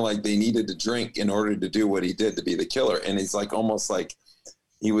was kind of like they needed to drink in order to do what he did, to be the killer. And he's like, almost like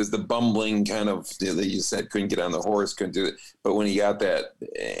he was the bumbling kind of, that you said, couldn't get on the horse, couldn't do it. But when he got that,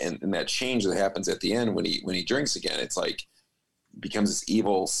 and that change that happens at the end when he drinks again, it's like, becomes this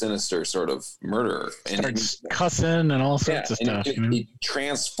evil, sinister sort of murderer. And starts cussing and all sorts of stuff. He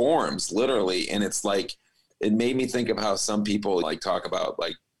transforms literally. And it's like, it made me think of how some people like talk about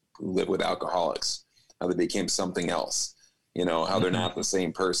like who live with alcoholics, how they became something else. You know, how they're not the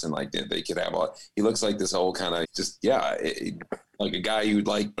same person. Like they could have he looks like this whole kind of just, like a guy you'd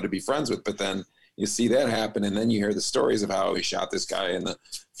like to be friends with. But then you see that happen. And then you hear the stories of how he shot this guy in the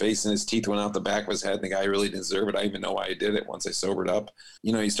face and his teeth went out the back of his head. And the guy really didn't deserve it. I even know why he did it once I sobered up.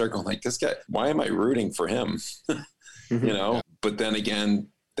 You know, you start going like, this guy, why am I rooting for him? You know, but then again,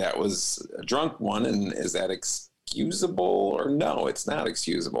 that was a drunk one. And is that excusable or no? It's not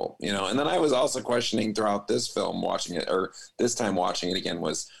excusable, you know. And then I was also questioning throughout this film, watching it, or this time watching it again,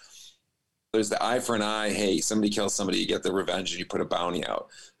 was there's the eye for an eye. Hey, somebody kills somebody, you get the revenge and you put a bounty out.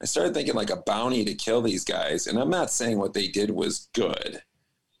 I started thinking like a bounty to kill these guys. And I'm not saying what they did was good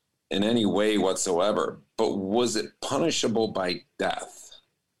in any way whatsoever, but was it punishable by death?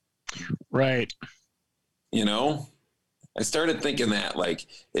 Right. You know, I started thinking that like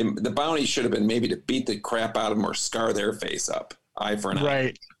the bounty should have been maybe to beat the crap out of them or scar their face up. Eye for an eye.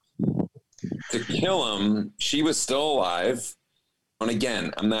 Right. To kill him, she was still alive. And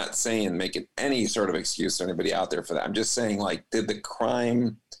again, I'm not saying making any sort of excuse for anybody out there for that. I'm just saying, like, did the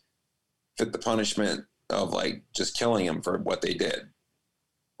crime fit the punishment of like just killing him for what they did?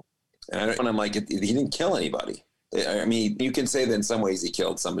 And I'm like, he didn't kill anybody. I mean, you can say that in some ways he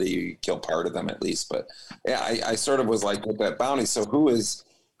killed somebody, you kill part of them at least, but yeah, I sort of was like with that bounty. So who's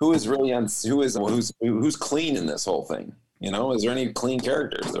clean in this whole thing? You know, is there any clean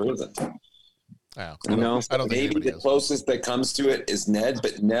characters? There isn't. Yeah. You know, I don't think maybe the closest that comes to it is Ned,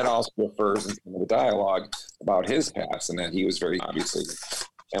 but Ned also refers in some of the dialogue about his past and that he was very obviously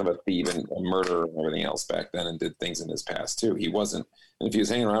kind of a thief and a murderer and everything else back then and did things in his past too. He wasn't, and if he was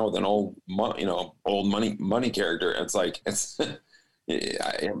hanging around with an old money character, it's like,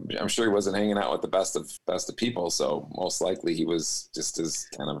 I'm sure he wasn't hanging out with the best of people. So most likely he was just as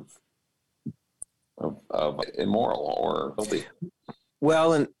kind of immoral or guilty.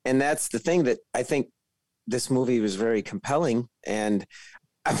 Well, and that's the thing that I think this movie was very compelling. And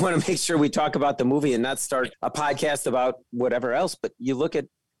I want to make sure we talk about the movie and not start a podcast about whatever else. But you look at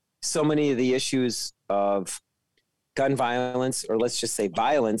so many of the issues of gun violence, or let's just say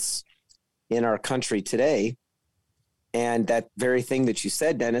violence in our country today. And that very thing that you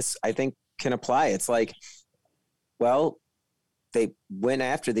said, Dennis, I think can apply. It's like, well, they went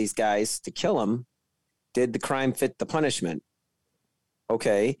after these guys to kill them. Did the crime fit the punishment?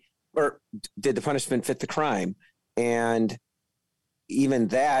 Okay. Or did the punishment fit the crime? And even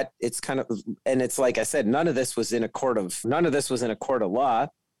that, it's kind of, and it's like I said, none of this was in a court of law.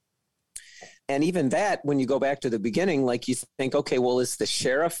 And even that, when you go back to the beginning, like you think, okay, well, is the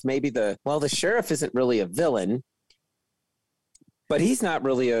sheriff the sheriff isn't really a villain, but he's not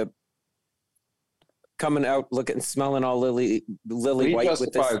really coming out looking, smelling all lily white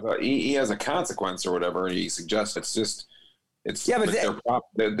with this. He has a consequence or whatever. And he suggests that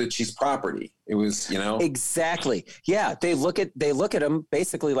she's property. It was, you know, exactly. Yeah. They look at him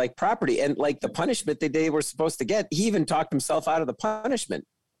basically like property, and like the punishment that they were supposed to get. He even talked himself out of the punishment.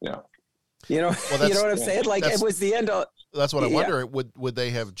 Yeah. You know, well, you know what I'm saying? Like it was the end of. That's what I wonder. Would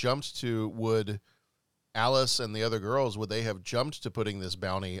they have jumped to? Would Alice and the other girls, would they have jumped to putting this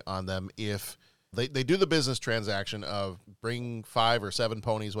bounty on them if they do the business transaction of bring 5 or 7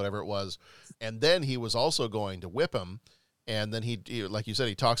 ponies, whatever it was, and then he was also going to whip them, and then he, like you said,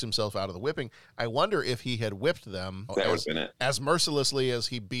 he talks himself out of the whipping. I wonder if he had whipped them as mercilessly as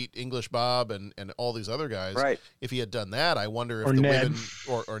he beat English Bob and all these other guys. Right. If he had done that, I wonder if Ned. women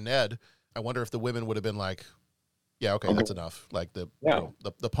or Ned, I wonder if the women would have been like, yeah, okay, that's enough. Like the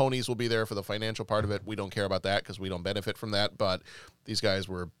ponies will be there for the financial part of it. We don't care about that because we don't benefit from that. But these guys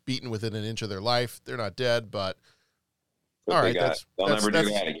were beaten within an inch of their life. They're not dead, but all right, they'll never do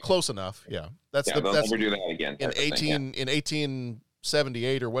that again. Close enough. Yeah, they'll never do that again. In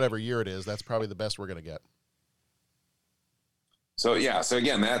 1878 or whatever year it is, that's probably the best we're going to get. So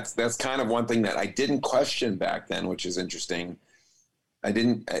again, that's kind of one thing that I didn't question back then, which is interesting.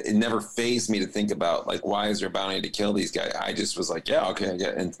 It never fazed me to think about, like, why is there a bounty to kill these guys? I just was like, yeah, okay.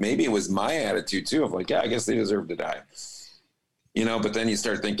 Yeah. And maybe it was my attitude too of like, yeah, I guess they deserve to die, you know, but then you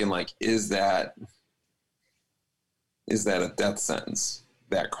start thinking like, is that a death sentence,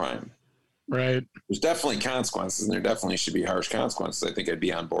 that crime? Right. There's definitely consequences, and there definitely should be harsh consequences. I think I'd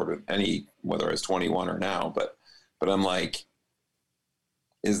be on board with any, whether I was 21 or now, but I'm like,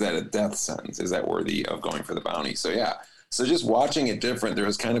 is that a death sentence? Is that worthy of going for the bounty? So yeah. So just watching it different, there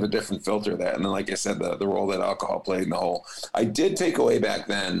was kind of a different filter that, and then like I said, the role that alcohol played in the whole, I did take away back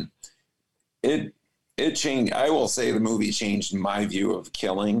then. It changed. I will say the movie changed my view of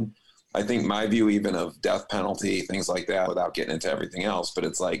killing. I think my view even of death penalty, things like that, without getting into everything else. But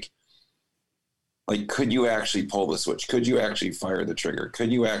it's like, could you actually pull the switch? Could you actually fire the trigger?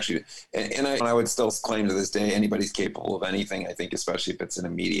 Could you actually, and I would still claim to this day, anybody's capable of anything, I think, especially if it's an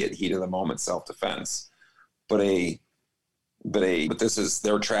immediate heat of the moment self-defense. But this is,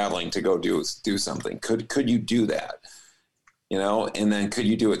 they're traveling to go do something. Could you do that? You know, and then could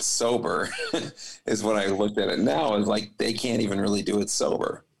you do it sober is what I looked at it now, is like, they can't even really do it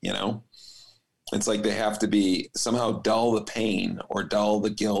sober, you know? It's like they have to be somehow dull the pain or dull the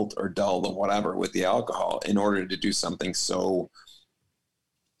guilt or dull the whatever with the alcohol in order to do something so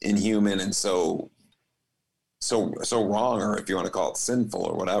inhuman and so wrong, or if you want to call it sinful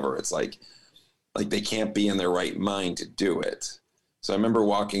or whatever. It's like they can't be in their right mind to do it. So I remember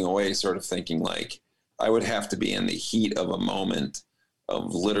walking away sort of thinking, like, I would have to be in the heat of a moment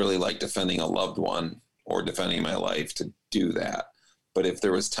of literally like defending a loved one or defending my life to do that. But if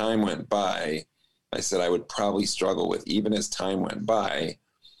there was time went by, I said I would probably struggle with, even as time went by,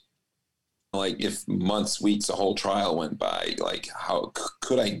 like if months, weeks, a whole trial went by, like how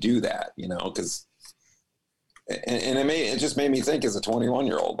could I do that? You know, because and it just made me think as a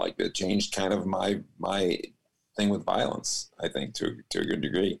 21-year-old, like it changed kind of my thing with violence. I think to a good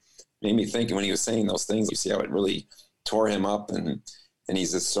degree, made me think when he was saying those things, you see how it really tore him up, and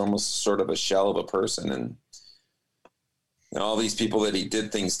he's this almost sort of a shell of a person, and all these people that he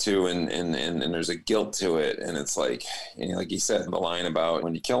did things to, and there's a guilt to it. And it's like, you know, like you said, the line about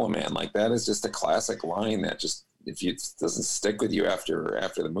when you kill a man, like that is just a classic line that just, if it doesn't stick with you after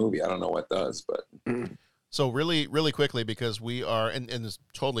the movie, I don't know what does. But so really, really quickly, because we are, and it's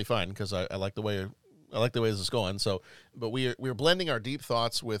totally fine, because I like the way this is going. So, but we're blending our deep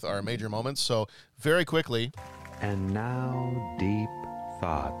thoughts with our major moments. So very quickly. And now deep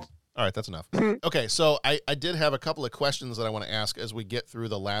thoughts. All right, that's enough. Okay, so I did have a couple of questions that I want to ask as we get through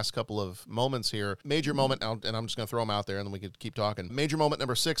the last couple of moments here. Major moment, and I'm just going to throw them out there, and then we could keep talking. Major moment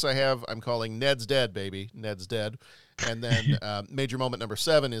number 6 I'm calling Ned's Dead, baby. Ned's dead. And then major moment number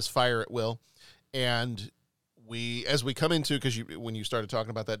 7 is Fire at Will. And as we come into, because when you started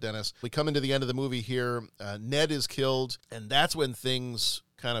talking about that, Dennis, we come into the end of the movie here. Ned is killed, and that's when things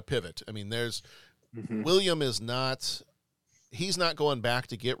kind of pivot. I mean, William is not... He's not going back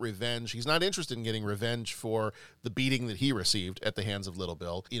to get revenge. He's not interested in getting revenge for the beating that he received at the hands of Little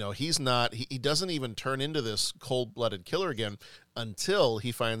Bill. You know, he doesn't even turn into this cold-blooded killer again until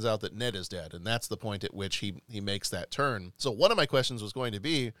he finds out that Ned is dead. And that's the point at which he makes that turn. So one of my questions was going to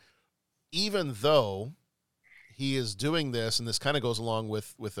be, even though he is doing this, and this kind of goes along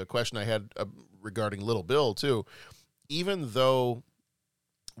with a question I had regarding Little Bill too, even though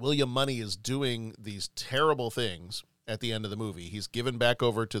William Munny is doing these terrible things at the end of the movie, he's given back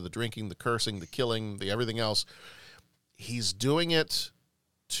over to the drinking, the cursing, the killing, the everything else. He's doing it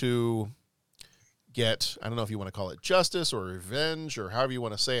to get, I don't know if you want to call it justice or revenge or however you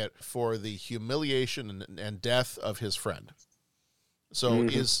want to say it, for the humiliation and death of his friend. So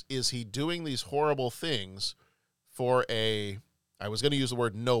is he doing these horrible things for I was going to use the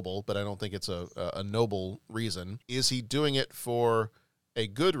word noble, but I don't think it's a noble reason. Is he doing it for a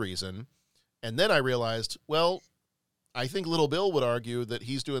good reason? And then I realized, well, I think Little Bill would argue that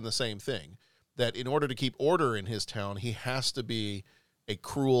he's doing the same thing, that in order to keep order in his town, he has to be a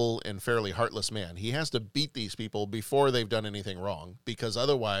cruel and fairly heartless man. He has to beat these people before they've done anything wrong, because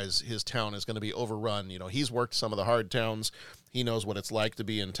otherwise his town is going to be overrun. You know, he's worked some of the hard towns. He knows what it's like to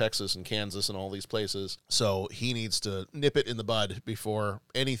be in Texas and Kansas and all these places. So he needs to nip it in the bud before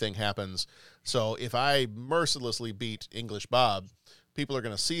anything happens. So if I mercilessly beat English Bob, people are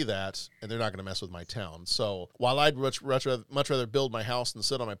going to see that, and they're not going to mess with my town. So while I'd much rather build my house and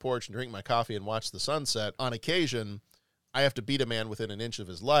sit on my porch and drink my coffee and watch the sunset, on occasion, I have to beat a man within an inch of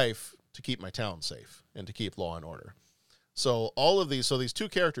his life to keep my town safe and to keep law and order. So these two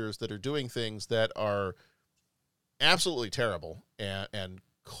characters that are doing things that are absolutely terrible and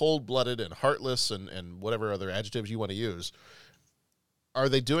cold-blooded and heartless and whatever other adjectives you want to use, are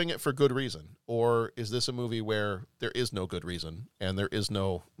they doing it for good reason? Or is this a movie where there is no good reason and there is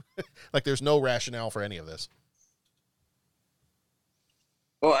no, there's no rationale for any of this?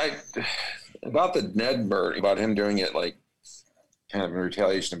 Well, about the Ned murder, about him doing it, kind of in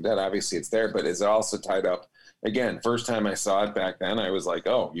retaliation of that. Obviously it's there, but is it also tied up? Again, first time I saw it back then, I was like,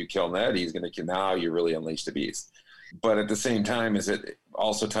 oh, you kill Ned, he's going to kill, now you really unleash the beast. But at the same time, is it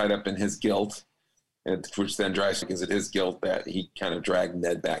also tied up in his guilt, which then drives, is it his guilt that he kind of dragged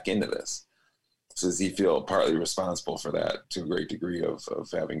Ned back into this? So does he feel partly responsible for that to a great degree of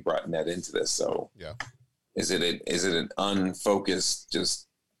having brought Ned into this? So yeah, is it an unfocused, just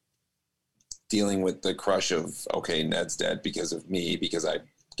dealing with the crush of, okay, Ned's dead because of me, because I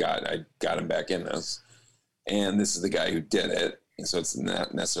got him back in this, and this is the guy who did it, and so it's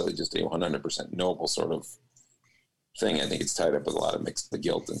not necessarily just a 100% noble sort of thing. I think it's tied up with a lot of the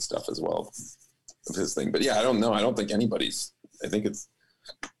guilt and stuff as well of his thing. But yeah, I don't know. I don't think anybody's. I think it's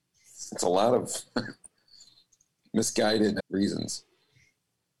a lot of misguided reasons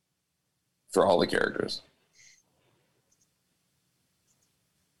for all the characters.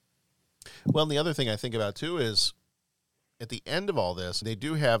 Well, and the other thing I think about too is at the end of all this, they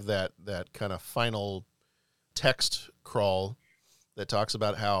do have that kind of final text crawl that talks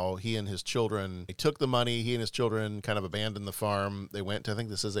about how he and his children, they took the money, he and his children kind of abandoned the farm. They went to, I think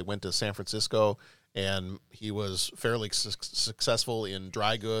this is, they went to San Francisco, and he was fairly successful in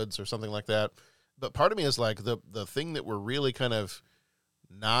dry goods or something like that. But part of me is like the thing that we're really kind of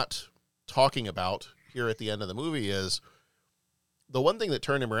not talking about here at the end of the movie is the one thing that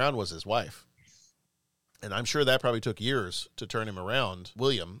turned him around was his wife. And I'm sure that probably took years to turn him around,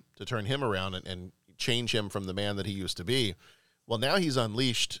 William, to turn him around and change him from the man that he used to be. Well, now he's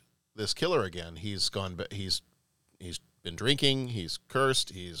unleashed this killer again. He's been drinking, he's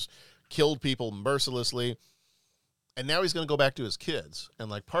cursed, he's killed people mercilessly, and now he's going to go back to his kids. And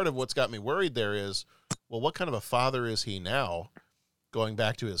like part of what's got me worried there is, well, what kind of a father is he now going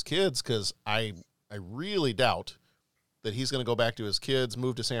back to his kids? Because I really doubt that he's going to go back to his kids,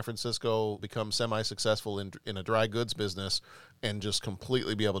 move to San Francisco, become semi-successful in a dry goods business, and just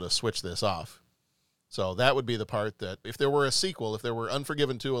completely be able to switch this off. So that would be the part that, if there were a sequel, if there were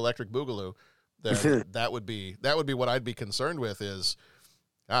Unforgiven 2 Electric Boogaloo, then that would be what I'd be concerned with is,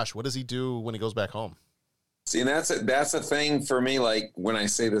 gosh, what does he do when he goes back home? See, and that's a thing for me. Like when I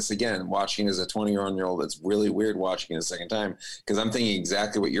say this again, watching as a 21-year-old, it's really weird watching it a second time because I'm thinking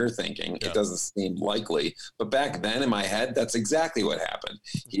exactly what you're thinking. Yeah. It doesn't seem likely, but back then in my head, that's exactly what happened.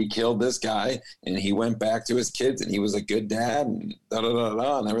 He killed this guy, and he went back to his kids, and he was a good dad, and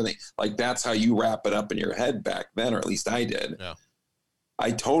and everything. Like that's how you wrap it up in your head back then, or at least I did. Yeah. I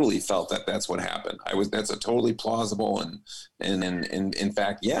totally felt that that's what happened. That's a totally plausible and in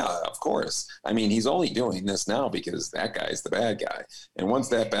fact, yeah, of course. I mean, he's only doing this now because that guy's the bad guy. And once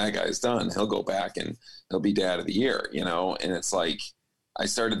that bad guy's done, he'll go back and he'll be dad of the year, you know? And it's like, I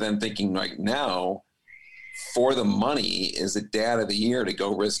started then thinking like now for the money, is it dad of the year to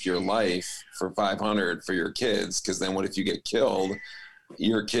go risk your life for $500 for your kids? Cause then what if you get killed?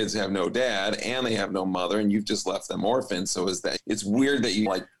 Your kids have no dad and they have no mother, and you've just left them orphans. So it's weird that you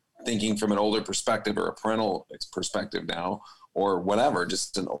like thinking from an older perspective or a parental perspective now or whatever,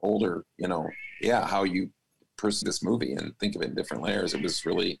 just an older, how you pursue this movie and think of it in different layers. It was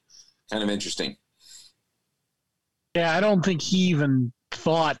really kind of interesting. Yeah, I don't think he even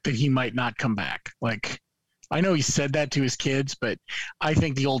thought that he might not come back. Like, I know he said that to his kids, but I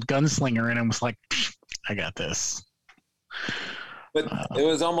think the old gunslinger in him was like, I got this. But it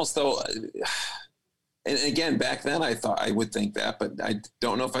was almost though, and again, back then I thought I would think that, but I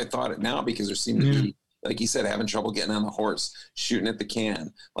don't know if I thought it now because there seemed to be, like you said, having trouble getting on the horse, shooting at the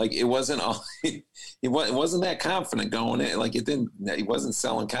can. Like it wasn't all, it wasn't that confident going in. Like he wasn't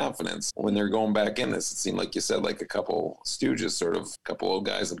selling confidence when they're going back in this. It seemed like you said, like a couple stooges, sort of a couple old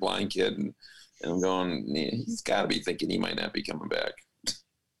guys, a blind kid, and I'm going, he's got to be thinking he might not be coming back.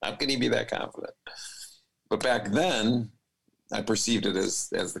 How can he be that confident? But back then, I perceived it as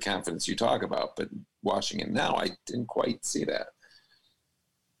the confidence you talk about, but watching it now, I didn't quite see that.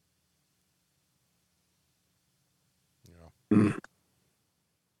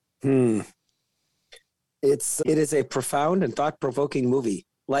 Yeah. It is a profound and thought-provoking movie.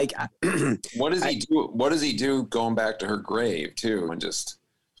 Like, what does he do? What does he do going back to her grave too, and just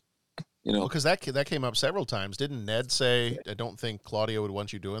because that came up several times. Didn't Ned say, "I don't think Claudia would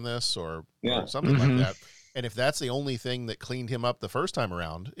want you doing this," or something like that? And if that's the only thing that cleaned him up the first time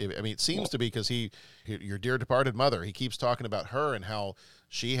around, it seems to be because your dear departed mother, he keeps talking about her and how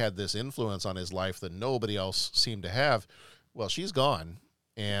she had this influence on his life that nobody else seemed to have. Well, she's gone,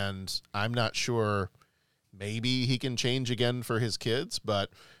 and I'm not sure. Maybe he can change again for his kids, but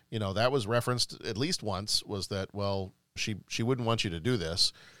that was referenced at least once. Was that, well, she wouldn't want you to do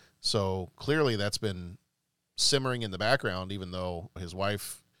this, so clearly that's been simmering in the background, even though his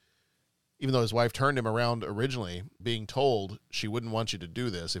wife even though his wife turned him around originally, being told she wouldn't want you to do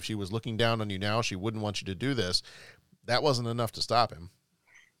this. If she was looking down on you now, she wouldn't want you to do this. That wasn't enough to stop him.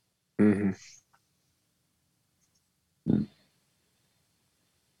 Mm-hmm.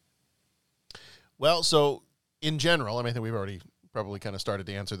 Well, so in general, I mean, I think we've already probably kind of started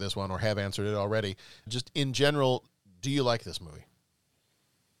to answer this one or have answered it already. Just in general, do you like this movie?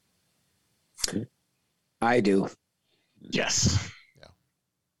 I do. Yes. Yeah.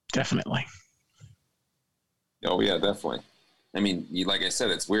 Definitely. Oh, yeah, definitely. I mean, like I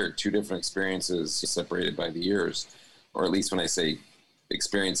said, it's weird. Two different experiences separated by the years, or at least when I say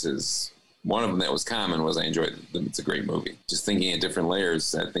experiences, one of them that was common was I enjoyed it. It's a great movie. Just thinking in different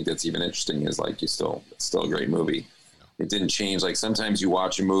layers, I think that's even interesting is like it's still a great movie. It didn't change. Like sometimes you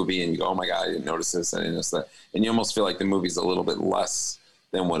watch a movie and you go, oh my God, I didn't notice this, I didn't notice that. And you almost feel like the movie's a little bit less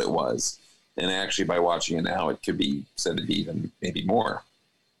than what it was. And actually by watching it now, it could be said to be even maybe more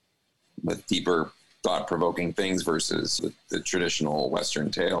with deeper thought-provoking things versus the traditional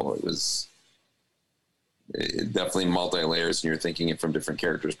Western tale. It definitely multi-layers and you're thinking it from different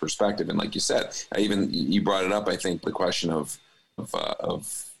characters' perspective. And like you said, you brought it up, I think, the question of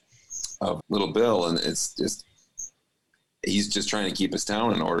Little Bill, and it's just, he's just trying to keep his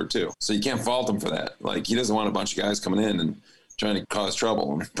town in order too. So you can't fault him for that. Like he doesn't want a bunch of guys coming in and trying to cause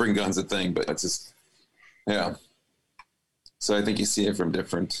trouble and bring guns at thing, but it's just, yeah. So I think you see it from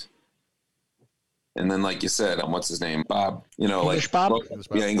different. And then, like you said, What's his name? Bob, English Bob?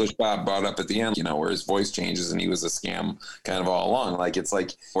 Yeah, English Bob brought up at the end, where his voice changes and he was a scam kind of all along. Like, it's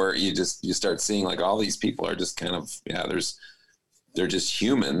like where you start seeing like all these people are just kind of, they're just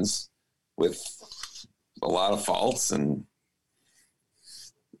humans with a lot of faults and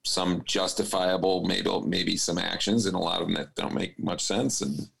some justifiable, maybe some actions, and a lot of them that don't make much sense.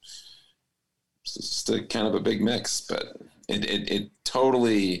 And it's just a kind of a big mix, but it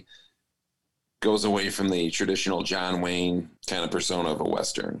totally goes away from the traditional John Wayne kind of persona of a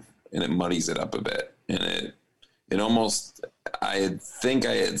Western, and it muddies it up a bit. And it almost, I think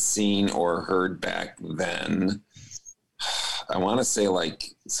I had seen or heard back then, I want to say like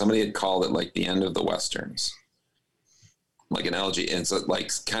somebody had called it like the end of the Westerns, like an elegy. And so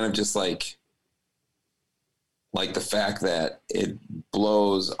like, kind of just like the fact that it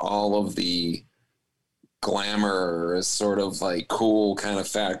blows all of the glamour, sort of like cool kind of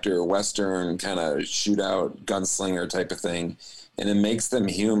factor, Western kind of shootout gunslinger type of thing, and it makes them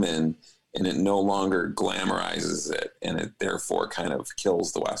human, and it no longer glamorizes it, and it therefore kind of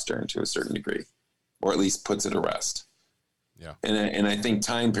kills the Western to a certain degree, or at least puts it to rest. Yeah. And I think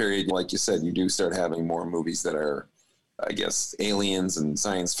time period, like you said, you do start having more movies that are, I guess, aliens and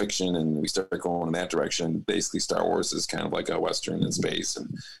science fiction, and we start going in that direction. Basically, Star Wars is kind of like a Western in space,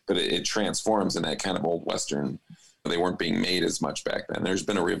 but it transforms in that kind of old Western. They weren't being made as much back then. There's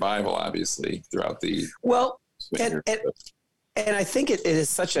been a revival, obviously, throughout the and I think it is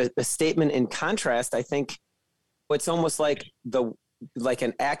such a statement in contrast. I think it's almost like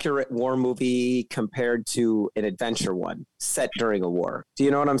an accurate war movie compared to an adventure one set during a war. Do you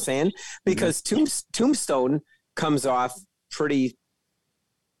know what I'm saying? Because Tombstone comes off pretty,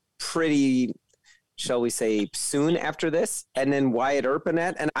 shall we say, soon after this, and then Wyatt Earp in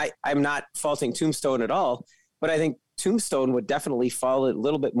that. And I'm not faulting Tombstone at all, but I think Tombstone would definitely fall a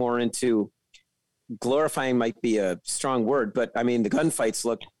little bit more into glorifying, might be a strong word, but I mean, the gunfights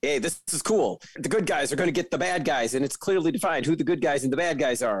look, hey, this is cool. The good guys are going to get the bad guys, and it's clearly defined who the good guys and the bad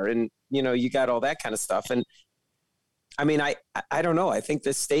guys are. And, you got all that kind of stuff. And I mean, I don't know. I think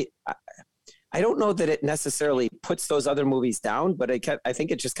this state, I don't know that it necessarily puts those other movies down, but I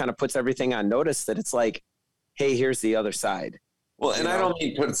think it just kind of puts everything on notice that it's like, hey, here's the other side. Well, and I don't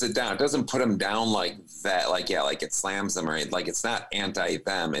mean puts it down. It doesn't put them down like that. Like, yeah, like it slams them, or like it's not anti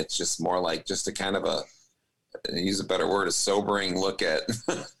them. It's just more like just a kind of use a better word, a sobering look at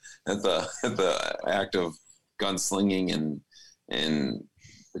the act of gunslinging and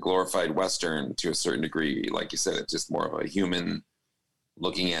the glorified Western to a certain degree. Like you said, it's just more of a human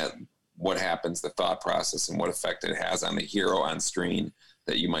looking at what happens, the thought process, and what effect it has on the hero on screen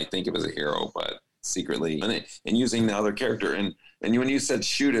that you might think of as a hero, but secretly, and using the other character. And when you said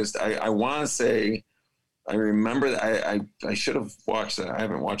shootist, I want to say, I remember that I should have watched that. I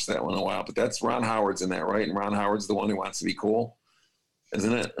haven't watched that one in a while, but that's Ron Howard's in that, right? And Ron Howard's the one who wants to be cool,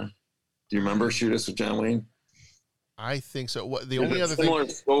 isn't it? Do you remember Shootist with John Wayne? I think so. The There's only other similar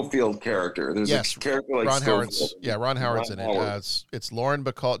thing, Schofield character. There's a character like Ron Schofield. Howard's. Yeah, Ron Howard's in Howard. it. It's Lauren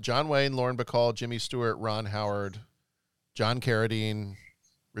Bacall, John Wayne, Lauren Bacall, Jimmy Stewart, Ron Howard, John Carradine,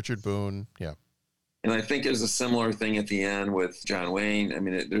 Richard Boone. Yeah. And I think there's a similar thing at the end with John Wayne. I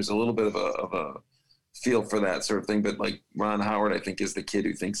mean, there's a little bit of feel for that sort of thing. But like Ron Howard, I think, is the kid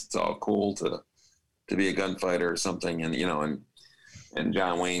who thinks it's all cool to be a gunfighter or something. And, you know, and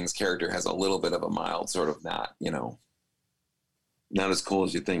John Wayne's character has a little bit of a mild sort of not as cool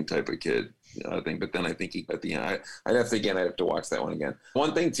as you think type of kid, I think. But then I think at the end, I'd have to watch that one again.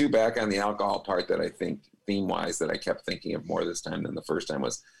 One thing too, back on the alcohol part that I think theme wise that I kept thinking of more this time than the first time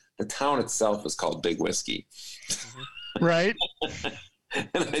was the town itself is called Big Whiskey. Right. And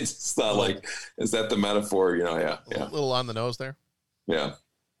I just thought, like, is that the metaphor? You know, yeah. A little on the nose there. Yeah.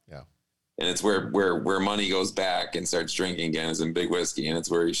 And it's where money goes back and starts drinking again is in Big Whiskey, and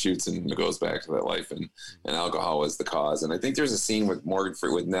it's where he shoots and goes back to that life, and alcohol was the cause. And I think there's a scene with Morgan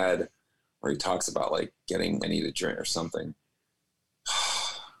Freeman with Ned where he talks about like getting money to drink or something.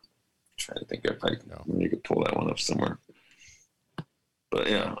 I'm trying to think if you could pull that one up somewhere. But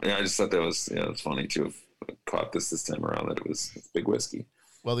yeah, I just thought that was it's funny too. If I caught this time around that it's Big Whiskey.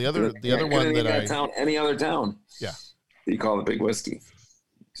 Well, the other one that any other town, you call it Big Whiskey.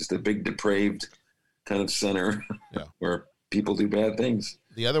 Just a big depraved kind of center where people do bad things.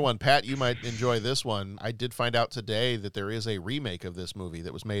 The other one, Pat, you might enjoy this one. I did find out today that there is a remake of this movie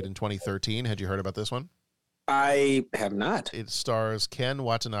that was made in 2013. Had you heard about this one? I have not. It stars Ken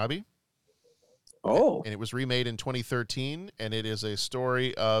Watanabe. Oh. And it was remade in 2013, and it is a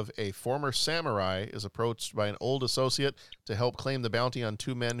story of a former samurai is approached by an old associate to help claim the bounty on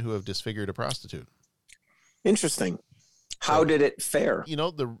 2 men who have disfigured a prostitute. Interesting. How did it fare? You know,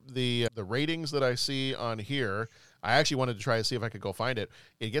 the ratings that I see on here, I actually wanted to try to see if I could go find it.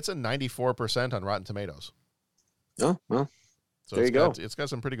 It gets a 94% on Rotten Tomatoes. Oh, well, so there you go. It's got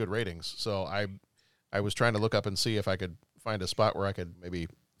some pretty good ratings. So I was trying to look up and see if I could find a spot where I could maybe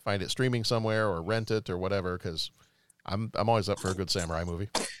find it streaming somewhere or rent it or whatever, because I'm always up for a good samurai movie.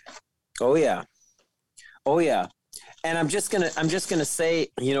 Oh yeah. And I'm just gonna say,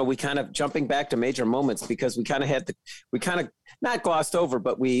 you know, we kind of jumping back to major moments because we kind of not glossed over,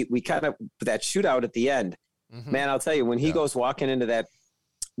 but we kind of that shootout at the end. Mm-hmm. Man, I'll tell you, when he goes walking into that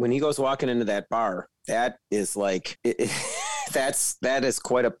bar, that is like that is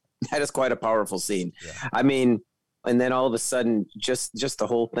quite a powerful scene. Yeah. I mean, and then all of a sudden, just the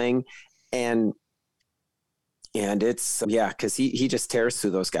whole thing, and it's because he just tears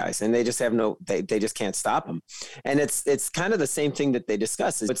through those guys, and they just have they just can't stop him. And it's kind of the same thing that they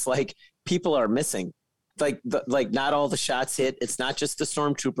discuss. It's like people are missing, like not all the shots hit. It's not just the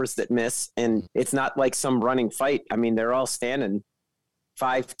stormtroopers that miss, and it's not like some running fight. I mean, they're all standing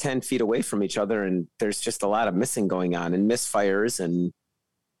 5-10 feet away from each other, and there's just a lot of missing going on and misfires, and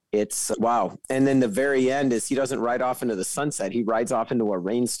it's wow. And then the very end is he doesn't ride off into the sunset. He rides off into a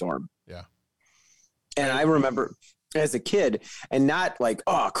rainstorm. Yeah. And I remember as a kid, and not like,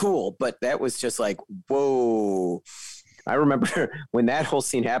 oh, cool, but that was just like, whoa. I remember when that whole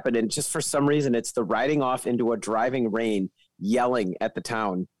scene happened, and just for some reason, it's the riding off into a driving rain, yelling at the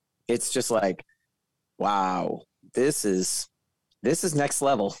town. It's just like, wow, this is next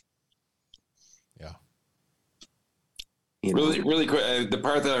level. Yeah. You know? Really quick. The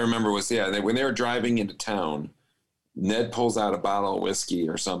part that I remember was, when they were driving into town, Ned pulls out a bottle of whiskey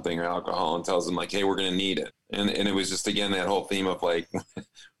or something or alcohol and tells them like, hey, we're going to need it. And it was just, again, that whole theme of like,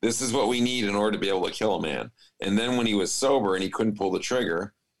 this is what we need in order to be able to kill a man. And then when he was sober and he couldn't pull the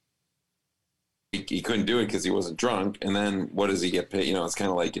trigger, he couldn't do it because he wasn't drunk. And then what does he get paid? You know, it's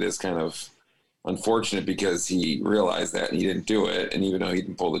kind of like, it is kind of unfortunate because he realized that and he didn't do it. And even though he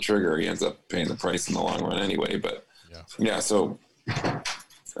didn't pull the trigger, he ends up paying the price in the long run anyway. But so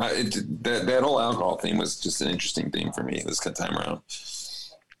that whole alcohol theme was just an interesting theme for me this time around.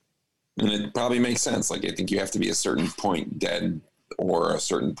 And it probably makes sense. Like, I think you have to be a certain point dead or a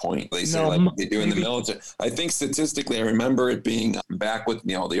certain point. They say like they do in the military. I think statistically, I remember it being back with,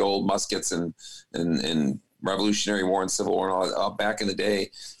 the old muskets and Revolutionary War and Civil War and all that, back in the day,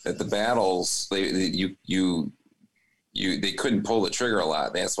 that the battles, they couldn't pull the trigger a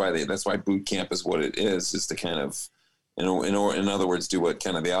lot. That's why boot camp is what it is to kind of, in other words, do what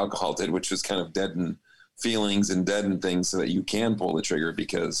kind of the alcohol did, which was kind of deaden feelings and deaden things so that you can pull the trigger,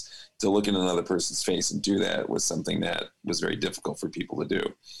 because to look in another person's face and do that was something that was very difficult for people to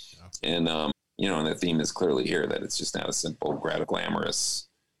do. Yeah. And, and the theme is clearly here that it's just not a simple, glamorous,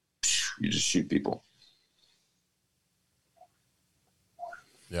 you just shoot people.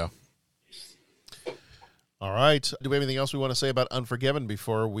 Yeah. All right. Do we have anything else we want to say about Unforgiven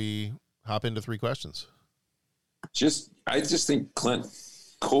before we hop into 3 questions? I just think Clint,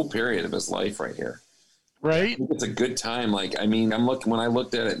 cool period of his life right here. Right. I think it's a good time. Like, I mean, when I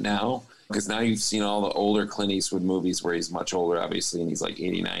looked at it now, because now you've seen all the older Clint Eastwood movies where he's much older, obviously, and he's like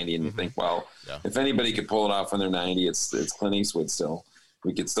 80, 90, and you think, well, if anybody could pull it off when they're 90, it's Clint Eastwood still.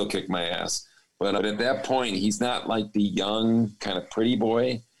 We could still kick my ass. But at that point, he's not like the young kind of pretty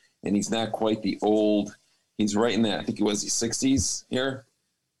boy, and he's not quite the old. He's right in that. I think he was the 60s here,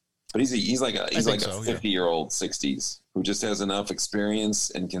 but he's like a 50-year-old 60s who just has enough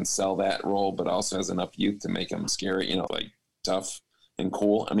experience and can sell that role, but also has enough youth to make him scary, like tough and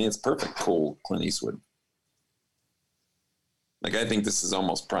cool. I mean, it's perfect, cool Clint Eastwood. Like, I think this is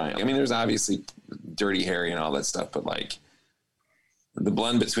almost prime. I mean, there's obviously Dirty Harry and all that stuff, but like the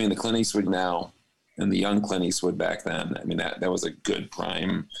blend between the Clint Eastwood now and the young Clint Eastwood back then, I mean, that was a good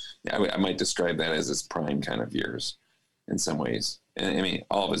prime. I might describe that as his prime kind of years in some ways. And I mean,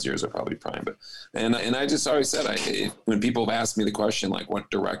 all of his years are probably prime, but, and I just always said, when people have asked me the question, like, what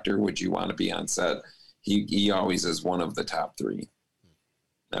director would you want to be on set? He always is one of the top three.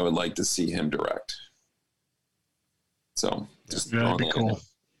 I would like to see him direct. So just that'd be cool.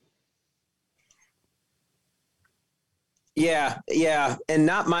 Yeah. And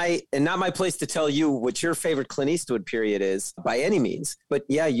not my place to tell you what your favorite Clint Eastwood period is by any means. But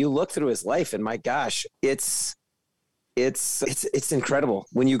yeah, you look through his life and my gosh, it's incredible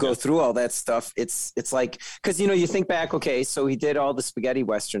when you go through all that stuff. It's like, cause you think back, okay, so he did all the spaghetti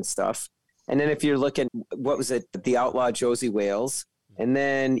Western stuff. And then if you're looking, what was it? The Outlaw Josie Wales. And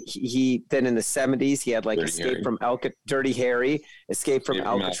then then in the 70s, he had like Dirty Harry, Escape from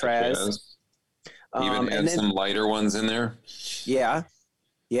Alcatraz. Even had some lighter ones in there. Yeah.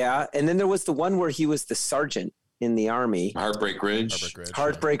 And then there was the one where he was the sergeant in the Army. Heartbreak Ridge.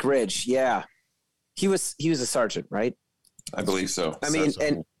 Heartbreak Ridge. Yeah. He was a sergeant, right? I believe so. I mean,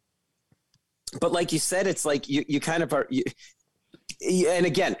 but like you said, it's like you kind of are. And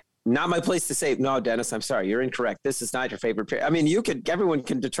again, not my place to say, no, Dennis, I'm sorry, you're incorrect. This is not your favorite period. I mean, everyone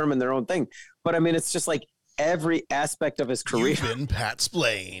can determine their own thing, but I mean, it's just like every aspect of his career. You've been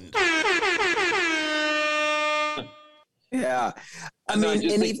Pat-splained. Yeah. I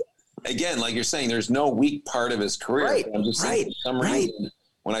mean, again, like you're saying, there's no weak part of his career. Right. I'm just saying, for some reason,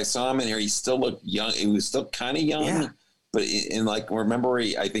 when I saw him in here, he still looked young. He was still kind of young, but remember,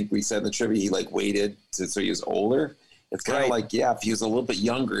 I think we said in the trivia, he like waited so he was older. It's kind of like, if he was a little bit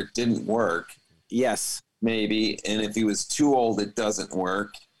younger, it didn't work. Yes. Maybe. And if he was too old, it doesn't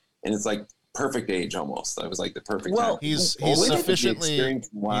work. And it's like perfect age almost. That was like the perfect time. He's sufficiently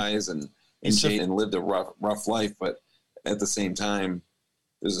experience-wise and lived a rough life, but at the same time,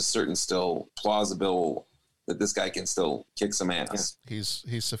 there's a certain still plausible that this guy can still kick some ass. Yeah.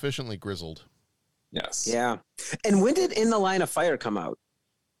 He's sufficiently grizzled. Yes. Yeah. And when did In the Line of Fire come out?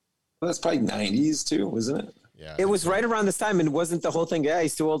 Well, that's probably 90s too, wasn't it? Yeah. It was right around this time, and wasn't the whole thing,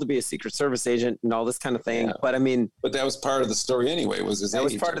 he's too old to be a Secret Service agent and all this kind of thing. Yeah. But I mean, that was part of the story anyway. Was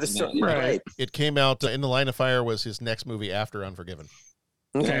part of the story, right? It came out In the Line of Fire was his next movie after Unforgiven.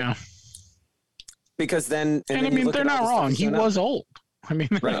 Okay. Yeah. Because then, and I mean, they're not wrong. He was old. I mean,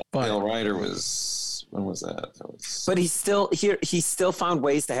 Bill Ryder was. When was that? But he still found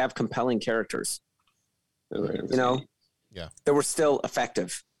ways to have compelling characters. Yeah, that were still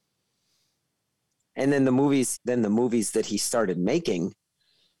effective. And then the movies that he started making,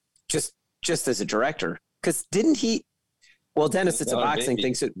 just as a director, because didn't he? Well, Dennis, it's a boxing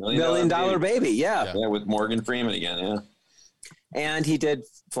thing. So $1 Million Baby, yeah, with Morgan Freeman again, yeah. And he did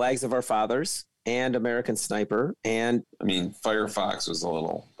Flags of Our Fathers and American Sniper, and I mean, Firefox was a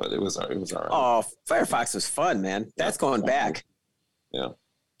little, but it was all right. Oh, Firefox was fun, man. That's going back. Yeah.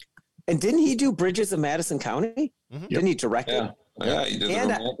 And didn't he do Bridges of Madison County? Mm-hmm. Didn't he direct it? Yeah, he did the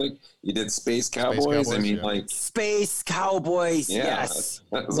romantic. You did Space Cowboys. I mean, like Space Cowboys. Yeah, yes,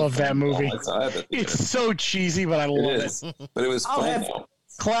 love that movie. It's so cheesy, but I love it. But it was fun.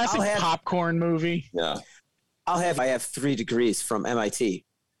 Classic popcorn movie. Yeah, I have 3 degrees from MIT.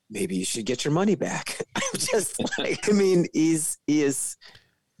 Maybe you should get your money back. Just like, I mean, he's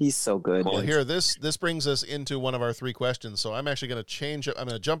so good. Well, here, this brings us into one of our 3 questions. So I'm actually going to change it. I'm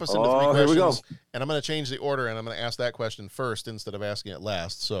going to jump us into 3 questions. Here we go. And I'm going to change the order, and I'm going to ask that question first instead of asking it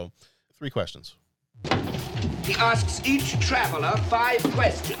last. So 3 questions. He asks each traveler 5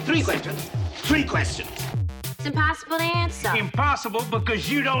 questions. 3 questions. 3 questions. It's impossible to answer. Impossible because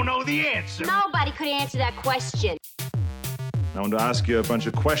you don't know the answer. Nobody could answer that question. I want to ask you a bunch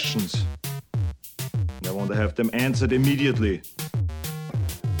of questions. And I want to have them answered immediately.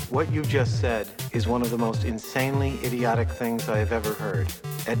 What you just said is one of the most insanely idiotic things I have ever heard.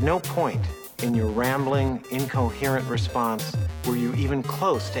 At no point in your rambling, incoherent response were you even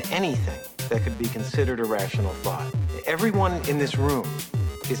close to anything that could be considered a rational thought. Everyone in this room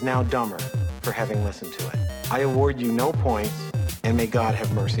is now dumber for having listened to it. I award you no points, and may God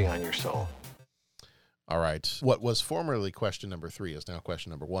have mercy on your soul. All right. What was formerly question number 3 is now question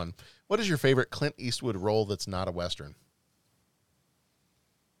number 1. What is your favorite Clint Eastwood role that's not a Western?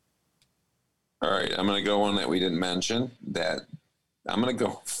 All right, I'm gonna go one that we didn't mention. I'm gonna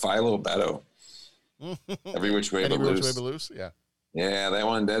go Philo Beto. Every Which Way But Loose. Yeah. Yeah, that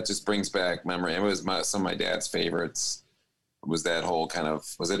one, that just brings back memory. It was some of my dad's favorites. It was that whole kind of,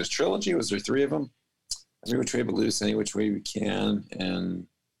 was it a trilogy? Was there 3 of them? Every Which Way But Loose, Any Which Way We Can, and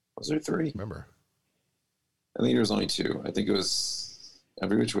was there 3? Remember? I think there was only 2. I think it was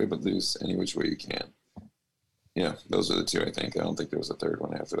Every Which Way But Loose, Any Which Way You Can. Yeah, those are the 2, I think. I don't think there was a 3rd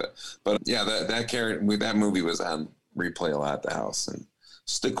one after that. But yeah, that movie was on replay a lot at the house, and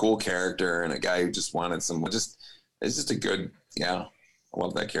just a cool character and a guy who just wanted some, it's just a good, yeah, I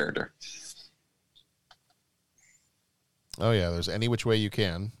love that character. Oh yeah, there's Any Which Way You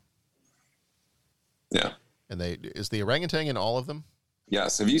Can. Yeah. And is the orangutan in all of them?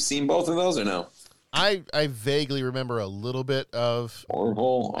 Yes. Have you seen both of those or no? I vaguely remember a little bit of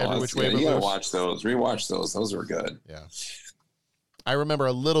Orville. Every Which Way But You gotta Loose. watch those. Rewatch those. Those were good. Yeah. I remember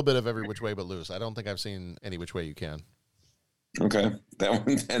a little bit of Every Which Way But Loose. I don't think I've seen Any Which Way You Can. Okay. That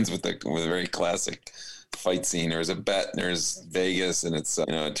one ends with a very classic fight scene. There's a bet, and there's Vegas, and it's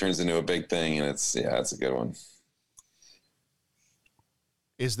it turns into a big thing, and it's a good one.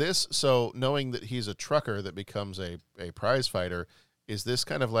 Is this, so knowing that he's a trucker that becomes a prize fighter, is this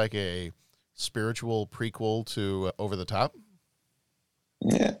kind of like a spiritual prequel to Over the Top?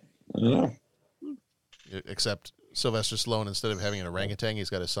 Yeah, I don't know. Except Sylvester Stallone, instead of having an orangutan, he's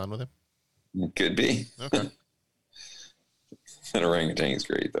got his son with him? Could be. Okay. An orangutan is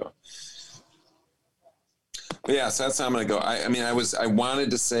great, though. But yeah, so that's how I'm going to go. I wanted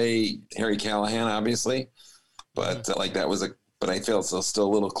to say Harry Callahan, obviously, but but I feel it's still a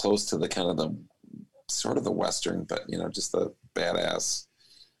little close to the kind of the sort of the Western, but just the badass.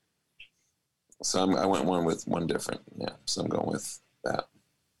 So I went one with one different. Yeah. So I'm going with that.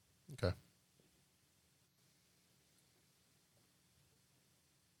 Okay.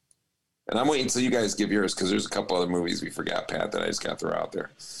 And I'm waiting until you guys give yours, because there's a couple other movies we forgot, Pat, that I just got to throw out there.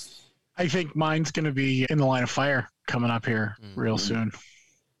 I think mine's going to be In the Line of Fire coming up here real soon.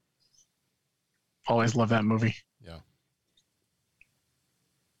 Always love that movie. Yeah.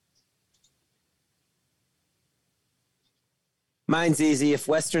 Mine's easy. If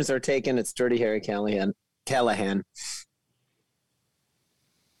Westerns are taken, it's Dirty Harry Callahan.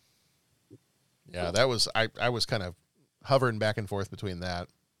 Yeah, that was, I was kind of hovering back and forth between that.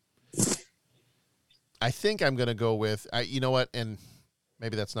 I think I'm going to go with, you know what, and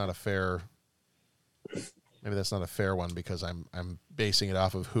maybe that's not a fair one, because I'm basing it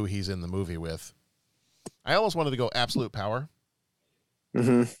off of who he's in the movie with. I almost wanted to go Absolute Power.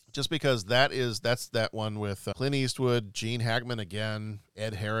 Mm-hmm. Just because that's that one with Clint Eastwood, Gene Hackman again,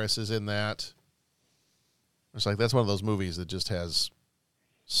 Ed Harris is in that. It's like, that's one of those movies that just has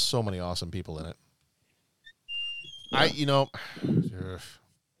so many awesome people in it. Yeah.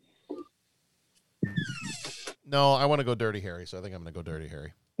 No, I want to go Dirty Harry, so I think I'm going to go Dirty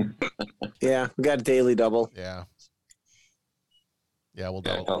Harry. Yeah, we got a daily double. Yeah. Yeah, we'll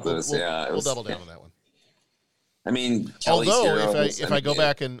double. We'll double down on that one. I mean, although if I go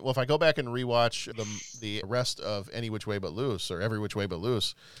back and rewatch the rest of Any Which Way But Loose, or Every Which Way But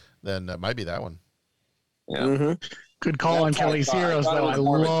Loose, then it might be that one. Yeah. Mm-hmm. Good call on Kelly's Heroes, though. I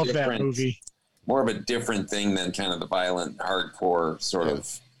love that movie. More of a different thing than kind of the violent, hardcore sort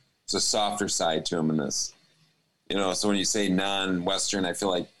of. It's a softer side to him in this. So when you say non-Western, I feel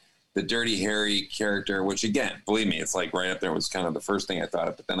like the Dirty Harry character, which again, believe me, it's like right up there, was kind of the first thing I thought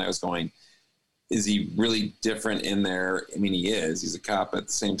of. But then I was going, is he really different in there? I mean, he is. He's a cop. At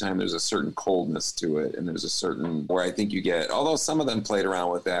the same time, there's a certain coldness to it. And there's a certain, where I think you get, although some of them played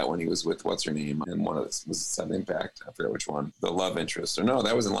around with that when he was with, what's her name? And one of this was Sudden Impact. I forget which one. The love interest. Or no,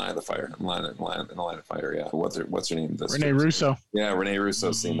 that was in Line of the Fire. In Line of Fire, yeah. What's her name? Renee Russo. Yeah, Renee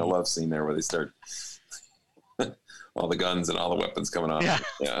Russo scene, the love scene there where they start all the guns and all the weapons coming off.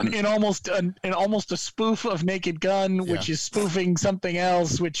 Yeah. In almost a spoof of Naked Gun, which is spoofing something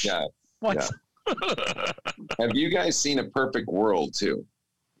else, which what? Yeah. Have you guys seen A Perfect World too?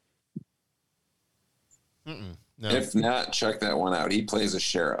 No. If not, check that one out. He plays a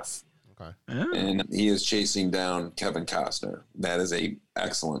sheriff. Okay. And he is chasing down Kevin Costner. That is a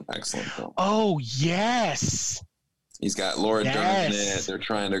excellent film. Oh, yes. He's got Laura Dern in it. They're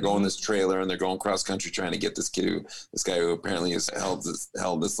going in this trailer, and they're going cross country trying to get this guy who apparently has held this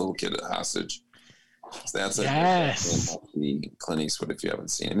little kid hostage. So that's Clint Eastwood, if you haven't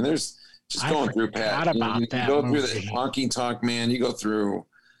seen it. I mean, there's just going through, Pat. You go through the honking talk, man. You go through.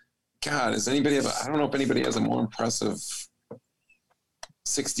 God, does anybody have? I don't know if anybody has a more impressive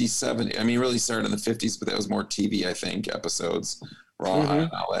 60s, 70s. I mean, really started in the 50s, but that was more TV, I think, episodes, Raw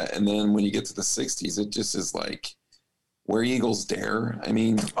and all that. And then when you get to the 60s, it just is like Where Eagles Dare. I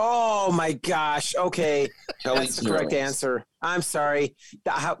mean, oh my gosh. Okay, Kelly that's the correct answer. I'm sorry.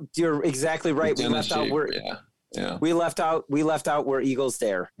 You're exactly right. We left out where. Yeah. We left out Where Eagles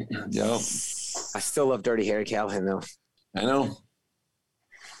Dare. Yeah. I still love Dirty Harry Callahan though. I know.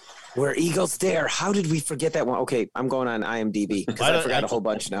 Where Eagles Dare. How did we forget that one? Okay, I'm going on IMDb because I forgot a whole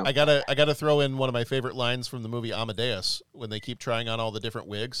bunch now. I gotta throw in one of my favorite lines from the movie Amadeus when they keep trying on all the different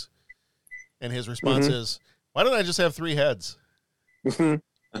wigs, and his response is, "Why don't I just have 3 heads?"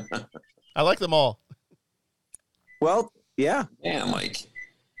 I like them all. Well, yeah. Man, like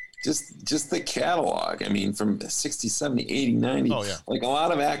just the catalog. I mean, from 60, 70, 80, 90. Oh, yeah. Like a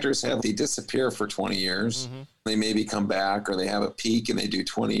lot of actors they disappear for 20 years. They maybe come back or they have a peak and they do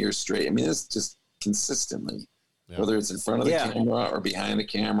 20 years straight. I mean, it's just consistently, whether it's in front of the camera or behind the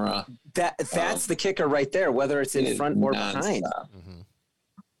camera. That's the kicker right there, whether it's in front or behind.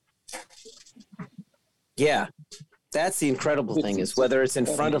 Yeah. That's the incredible thing is whether it's in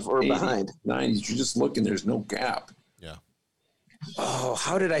front of or behind. 90s, you're just looking, there's no gap. Yeah. Oh,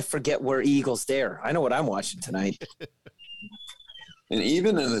 how did I forget Where Eagles Dare? I know what I'm watching tonight. And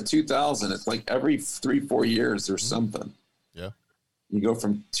even in the 2000, it's like every 3-4 years there's something. Yeah. You go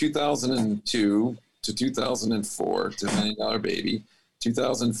from 2002 to 2004 to $1 Million Baby,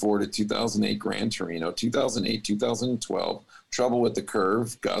 2004 to 2008 Gran Torino, 2008, 2012 Trouble with the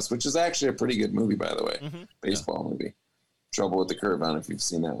Curve, Gus, which is actually a pretty good movie, by the way. Baseball movie. Trouble with the Curve. I don't know if you've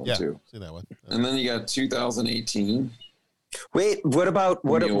seen that one too. Seen that one. And then you got 2018. Wait, what about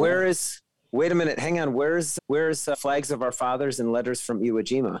where is? Wait a minute, hang on. Where's Flags of Our Fathers and Letters from Iwo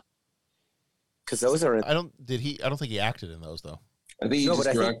Jima? Because those are. I don't think he acted in those though. I think he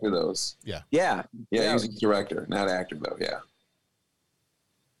just directed those. Yeah. Yeah. He was a director, not actor though. Yeah.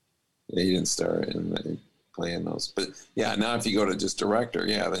 Yeah, he didn't star in playing those, but yeah. Now if you go to just director,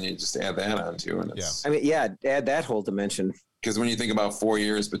 then you just add that on too, and it's. I mean, add that whole dimension. Because when you think about 4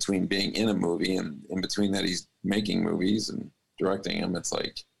 years between being in a movie and in between that he's making movies and directing them, it's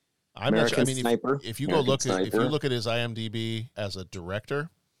like. I'm not sure. I mean, if you go look at his IMDb as a director,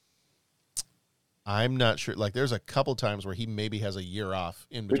 I'm not sure. Like, there's a couple times where he maybe has a year off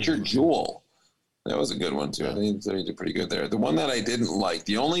in between. Richard Jewell, that was a good one too. I think he did pretty good there. The one that I didn't like,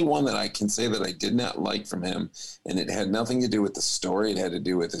 the only one that I can say that I did not like from him, and it had nothing to do with the story, it had to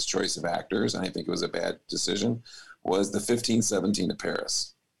do with his choice of actors, and I think it was a bad decision, was the 1517 to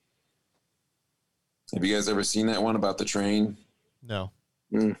Paris. Have you guys ever seen that one about the train? No.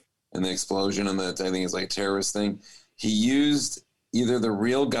 And the explosion and I think it's like a terrorist thing. He used either the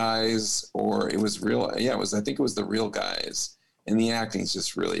real guys or it was real. Yeah, I think it was the real guys. And the acting's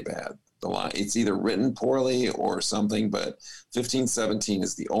just really bad. The line, it's either written poorly or something, but 1517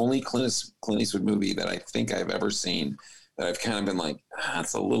 is the only Clint Eastwood movie that I think I've ever seen that I've kind of been like,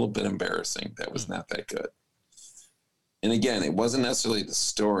 it's a little bit embarrassing. That was not that good. And again, it wasn't necessarily the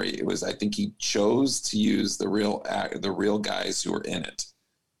story. It was, I think he chose to use the real guys who were in it.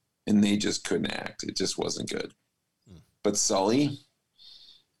 And they just couldn't act. It just wasn't good. But Sully.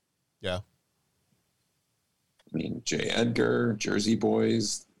 Yeah. I mean, J. Edgar, Jersey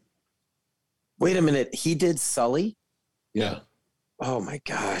Boys. Wait a minute. He did Sully? Yeah. Oh, my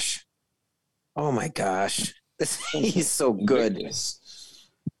gosh. He's so good.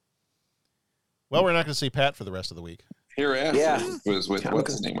 Well, we're not going to see Pat for the rest of the week. Hereafter was with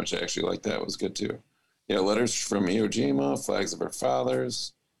what's his name, which I actually like. That was good too. Yeah, Letters from Iwo Jima, Flags of Our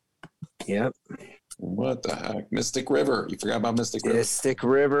Fathers. Yep. What the heck? Mystic River. You forgot about Mystic River? Mystic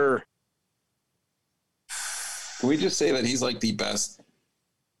River. Can we just say that he's like the best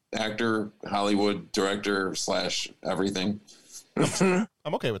actor, Hollywood director / everything? I'm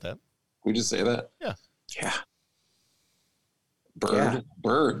okay with that. We just say that? Yeah. Yeah.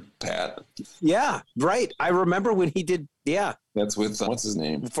 Bird, Pat. Yeah, right. I remember when he did. Yeah. That's with, what's his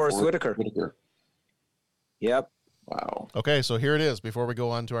name? Forrest Whitaker. Yep. Wow. Okay, so here it is. Before we go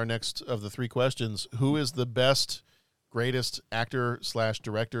on to our next of the 3 questions, who is the best, greatest actor /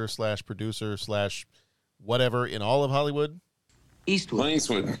 director / producer / whatever in all of Hollywood? Eastwood. Clint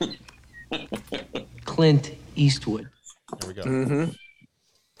Eastwood. Clint Eastwood. There we go.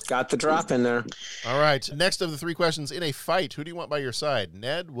 Got the drop in there. All right. Next of the 3 questions. In a fight, who do you want by your side?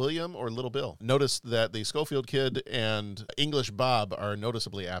 Ned, William, or Little Bill? Notice that the Schofield Kid and English Bob are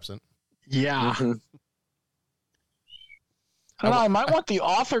noticeably absent. Yeah. I don't know. I might want the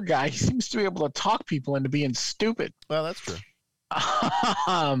author guy. He seems to be able to talk people into being stupid. Well, that's true.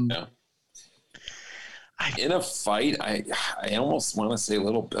 Yeah. In a fight, I almost want to say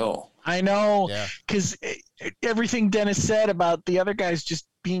Little Bill. I know, because everything Dennis said about the other guys just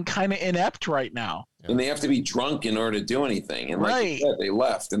being kind of inept right now. And they have to be drunk in order to do anything. And like you said, they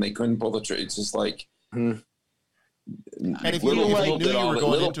left and they couldn't pull the trigger. It's just like, And if you knew you were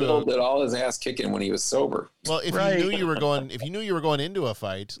going into Bill did all his ass kicking when he was sober. Well, if you knew you were going into a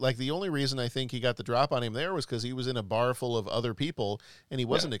fight, like the only reason I think he got the drop on him there was because he was in a bar full of other people, and he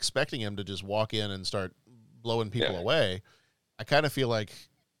wasn't expecting him to just walk in and start blowing people away. I kind of feel like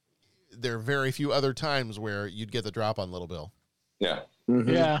there are very few other times where you'd get the drop on Little Bill. Yeah. Mm-hmm.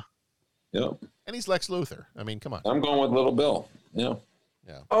 Yeah. Yep. And he's Lex Luthor. I mean, come on. I'm going with Little Bill. Yeah.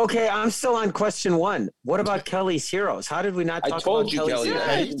 Okay, I'm still on question 1. What about Kelly's Heroes? How did we not talk about Kelly's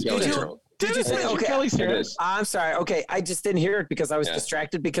Heroes? Did you say Kelly's Heroes? I'm sorry. Okay, I just didn't hear it because I was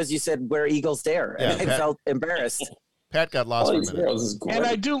distracted because you said Where Eagles Dare. Yeah, and I felt embarrassed. Pat got lost for a minute. And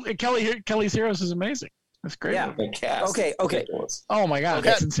I do. Kelly's Heroes is amazing. That's great. Yeah. Okay. Oh my God,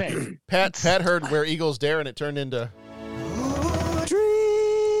 that's insane. Pat heard Where Eagles Dare, and it turned into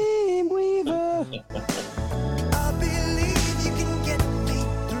Dreamweaver.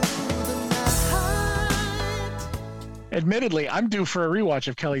 Admittedly, I'm due for a rewatch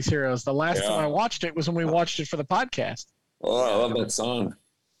of Kelly's Heroes. The last time I watched it was when we watched it for the podcast. Oh, I love that song.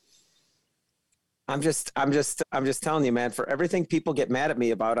 I'm just telling you, man, for everything people get mad at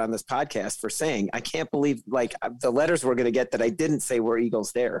me about on this podcast for saying, I can't believe like the letters we're going to get that I didn't say Where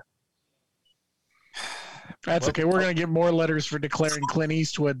Eagles Dare. That's okay. We're going to get more letters for declaring Clint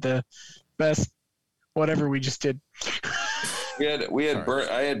Eastwood the best whatever we just did.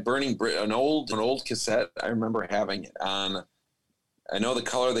 I had Burning Bridge, an old cassette. I remember having it on. I know the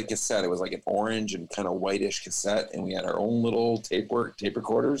color of the cassette. It was like an orange and kind of whitish cassette, and we had our own little tape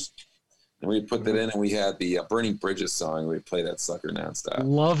recorders, and we put that in, and we had the Burning Bridges song. We play that sucker nonstop.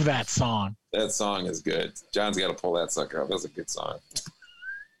 Love that song. That song is good. John's got to pull that sucker up. That's a good song.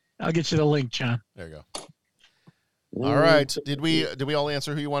 I'll get you the link, John. There you go. All right. Did we all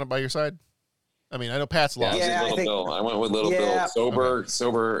answer who you wanted by your side? I mean, I know Pat's lost. Yeah, I went with Little Bill.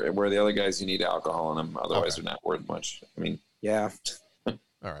 Sober, where the other guys, you need alcohol in them. Otherwise, they're not worth much. I mean, yeah.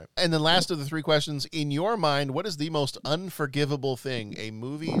 All right. And then last of the 3 questions, in your mind, what is the most unforgivable thing a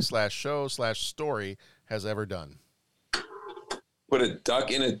movie/show/story has ever done? Put a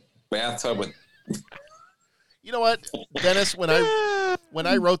duck in a bathtub with... You know what, Dennis, when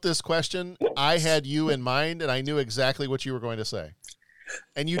I wrote this question, I had you in mind, and I knew exactly what you were going to say.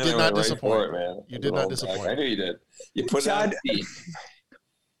 And you did not disappoint. Man. You did not disappoint. I knew you did. You put John, it on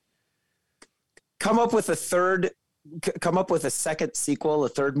come up with a second sequel, a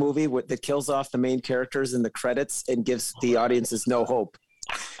third movie that kills off the main characters in the credits and gives the audiences no hope.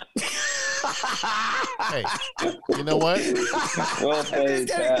 Hey, you know what?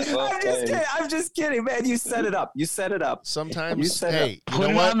 I'm just kidding, man. You set it up. Sometimes, you set hey, it up. Put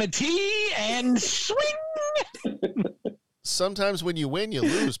it on the tee and swing. Sometimes when you win, you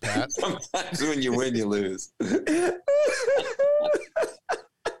lose, Pat. Sometimes when you win, you lose.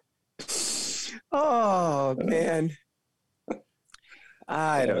 Oh, man.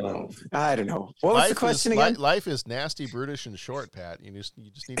 I don't know. What was the question again? Life is nasty, brutish, and short, Pat. You just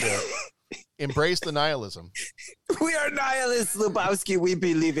need to embrace the nihilism. We are nihilists, Lubowski. We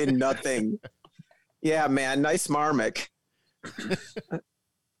believe in nothing. Yeah, man. Nice marmic.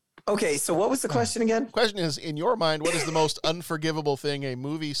 Okay, so what was the question again? Question is, in your mind, what is the most unforgivable thing a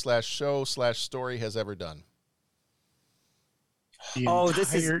movie/show/story has ever done?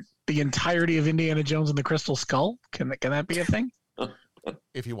 The entirety of Indiana Jones and the Crystal Skull? Can that be a thing?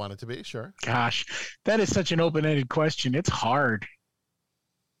 If you want it to be, sure. Gosh, that is such an open-ended question. It's hard.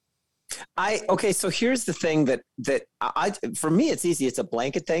 Okay, so here's the thing that for me it's easy. It's a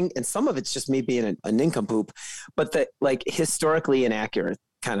blanket thing, and some of it's just me being a nincompoop, but the like historically inaccurate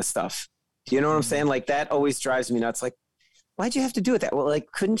kind of stuff. Do you know what I'm saying? Like that always drives me nuts. Like, why'd you have to do it that? Well,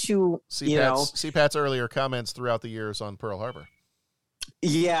 like, couldn't you? See Pat's earlier comments throughout the years on Pearl Harbor.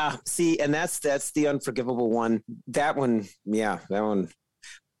 Yeah, see, and that's the unforgivable one. That one.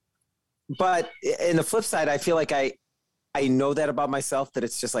 But in the flip side, I feel like I know that about myself, that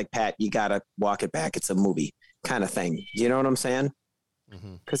it's just like, Pat, you got to walk it back. It's a movie kind of thing. You know what I'm saying?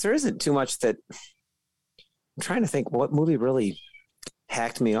 Because there isn't too much that I'm trying to think what movie really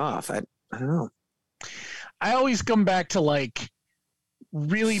hacked me off. I don't know. I always come back to like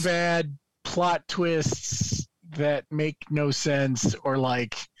really bad plot twists that make no sense, or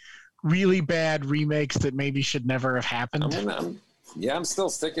like really bad remakes that maybe should never have happened. I'm still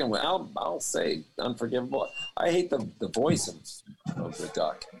sticking with. I'll say unforgivable. I hate the voice of the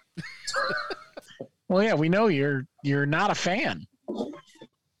duck. Well, yeah, we know you're not a fan.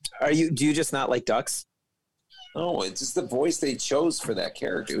 Do you just not like ducks? No, it's just the voice they chose for that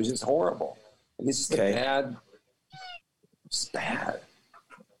character. It was just horrible. It's just bad.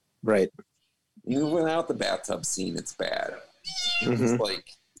 Right. Even without the bathtub scene, it's bad. It's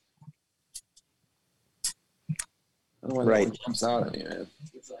like I don't know why that one jumps out at me, man.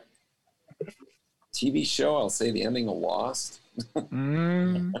 TV show, I'll say the ending of Lost.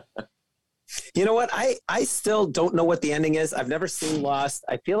 You know what? I still don't know what the ending is. I've never seen Lost.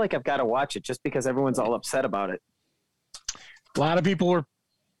 I feel like I've got to watch it just because everyone's all upset about it. A lot of people were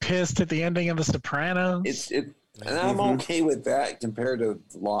pissed at the ending of The Sopranos. And I'm okay with that compared to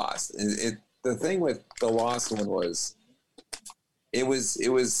Lost. The thing with the Lost one was it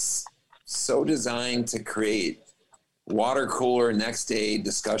was so designed to create water cooler next day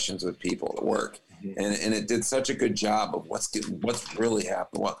discussions with people at work. And it did such a good job of what's really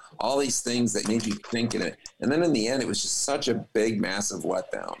happened. Well, all these things that made you think in it. And then in the end, it was just such a big, massive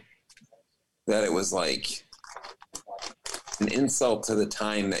letdown that it was like an insult to the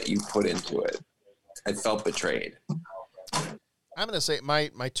time that you put into it. I felt betrayed. I'm going to say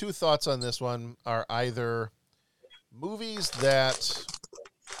my two thoughts on this one are either movies that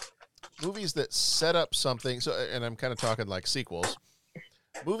set up something. So, and I'm kind of talking like sequels.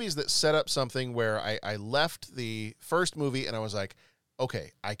 Movies that set up something where I left the first movie and I was like,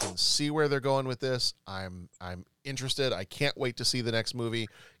 okay, I can see where they're going with this. I'm interested. I can't wait to see the next movie.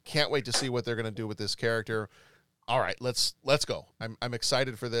 Can't wait to see what they're going to do with this character. All right, let's go. I'm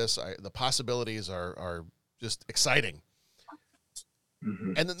excited for this. The possibilities are just exciting.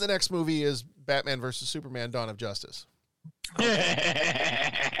 Mm-hmm. And then the next movie is Batman versus Superman: Dawn of Justice.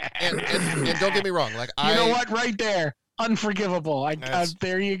 and don't get me wrong, like you know what, right there. Unforgivable.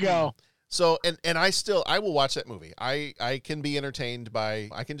 There you go. So, and I will watch that movie. I can be entertained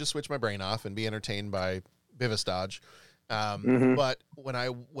I can just switch my brain off and be entertained by Bivis Dodge. But when I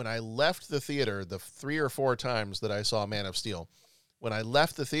left the theater, the 3 or 4 times that I saw Man of Steel, when I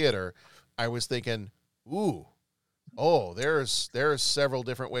left the theater, I was thinking, there's several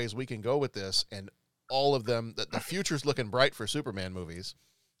different ways we can go with this. And all of them, the future's looking bright for Superman movies.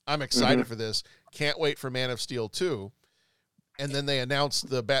 I'm excited for this. Can't wait for Man of Steel 2. And then they announced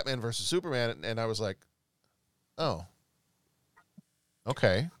the Batman versus Superman, and I was like, oh,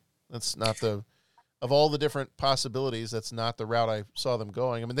 okay. That's not of all the different possibilities, that's not the route I saw them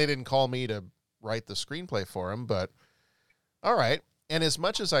going. I mean, they didn't call me to write the screenplay for them, but all right. And as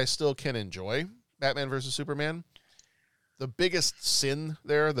much as I still can enjoy Batman versus Superman, the biggest sin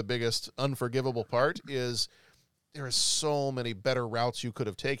there, the biggest unforgivable part is there are so many better routes you could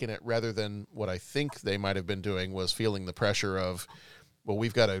have taken it rather than what I think they might have been doing was feeling the pressure of, well,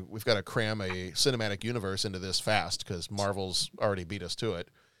 we've got to cram a cinematic universe into this fast because Marvel's already beat us to it.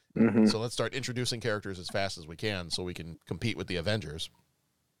 Mm-hmm. So let's start introducing characters as fast as we can so we can compete with the Avengers.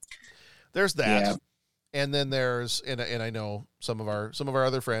 There's that. Yeah. And then there's, and I know some of our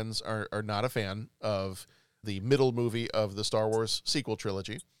other friends are not a fan of the middle movie of the Star Wars sequel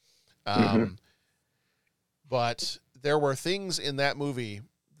trilogy. But there were things in that movie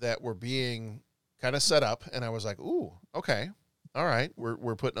that were being kind of set up, and I was like, ooh, okay. All right.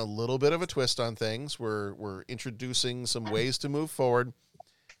 We're putting a little bit of a twist on things. We're introducing some ways to move forward.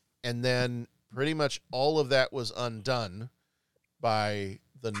 And then pretty much all of that was undone by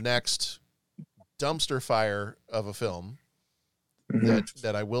the next dumpster fire of a film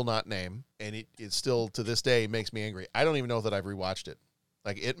that I will not name. And it still, to this day, makes me angry. I don't even know that I've rewatched it.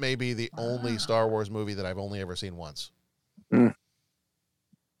 Like, it may be the only Star Wars movie that I've only ever seen once. And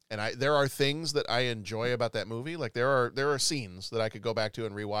there are things that I enjoy about that movie. Like, there are scenes that I could go back to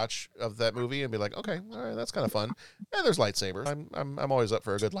and rewatch of that movie and be like, okay, all right, that's kind of fun. Yeah, there's lightsabers. I'm always up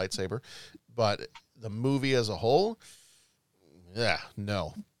for a good lightsaber. But the movie as a whole, yeah,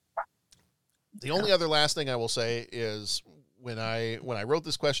 no. The only other last thing I will say is when I wrote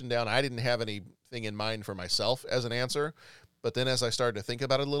this question down, I didn't have anything in mind for myself as an answer. But then as I started to think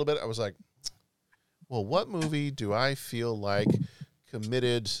about it a little bit, I was like, well, what movie do I feel like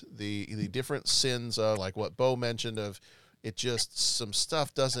committed the different sins of, like what Bo mentioned, of it just, some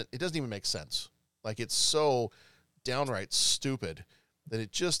stuff doesn't even make sense. Like, it's so downright stupid that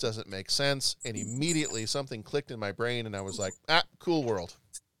it just doesn't make sense. And immediately something clicked in my brain and I was like, Cool World.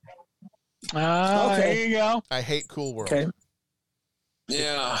 Okay. There you go. I hate Cool World. Okay.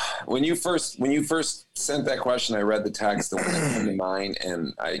 Yeah, when you first sent that question, I read the text, the one that came to mind,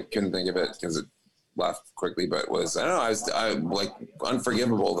 and I couldn't think of it because it left quickly. But it was, I don't know, I like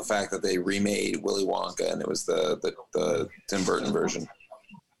unforgivable the fact that they remade Willy Wonka and it was the Tim Burton version.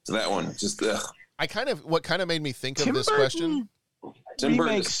 So that one just ugh. What kind of made me think of this question. Tim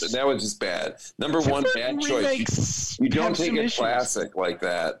Burton, that was just bad. Number one, bad choice. You don't take a classic like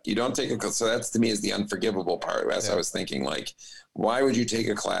that. You don't take so that's to me is the unforgivable part. As I was thinking, like, why would you take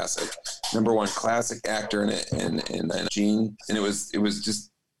a classic? Number one, classic actor in it, and then Gene, and it was just,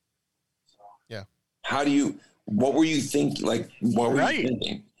 yeah. What were you thinking? Like, what were you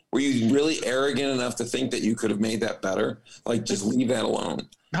thinking? Were you really arrogant enough to think that you could have made that better? Like, just leave that alone.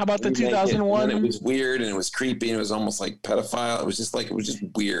 How about the Remake it. 2001? And it was weird and it was creepy and it was almost like pedophile. It was just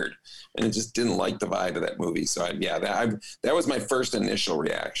weird, and it just didn't like the vibe of that movie. So that was my first initial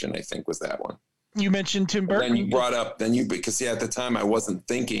reaction. I think was that one. You mentioned Tim Burton. Then you brought up because at the time I wasn't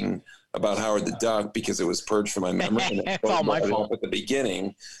thinking about Howard the Duck because it was purged from my memory. And It's all my fault at the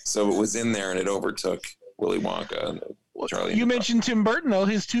beginning, so it was in there and it overtook Willy Wonka and Charlie. You mentioned Tim Burton, though.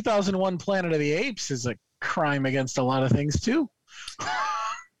 His 2001 Planet of the Apes is a crime against a lot of things too.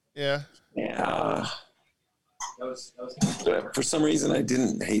 Yeah. Yeah. But for some reason, I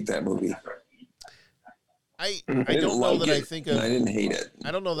didn't hate that movie. I don't know that I think of. I didn't hate it. I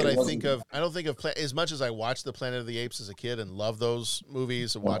don't know that I think of. I don't think of as much as I watched the Planet of the Apes as a kid and loved those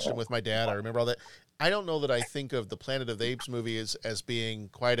movies and watched them with my dad. I remember all that. I don't know that I think of the Planet of the Apes movie as being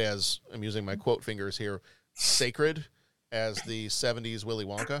quite as, I'm using my quote fingers here, sacred as the 70s Willy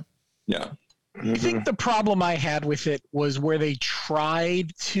Wonka. Yeah. I think the problem I had with it was where they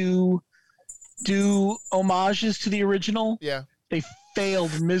tried to do homages to the original. Yeah. They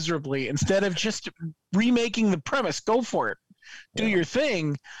failed miserably. Instead of just remaking the premise, go for it. Do your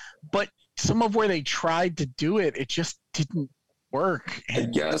thing. But some of where they tried to do it, it just didn't work. I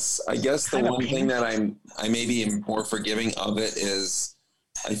guess the one thing that I maybe am more forgiving of it is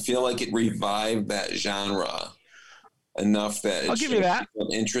I feel like it revived that genre enough that I'll give you that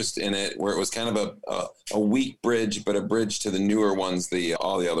interest in it, where it was kind of a weak bridge, but a bridge to the newer ones,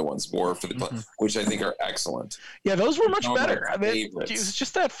 all the other ones, War for the which I think are excellent. Yeah, those were much better. I mean, it was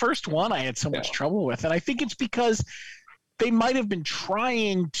just that first one I had so much trouble with, and I think it's because they might have been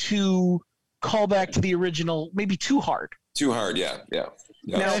trying to call back to the original, maybe too hard. Too hard, yeah.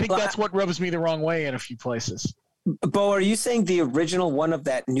 And I think that's what rubs me the wrong way in a few places. Bo, are you saying the original one of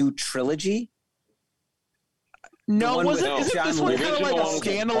that new trilogy? No, isn't this one kind of like a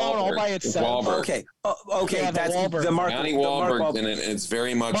standalone all by itself? Okay. Okay. Yeah, that's Wahlberg. the Mark. Johnny Wahlberg's in it. It's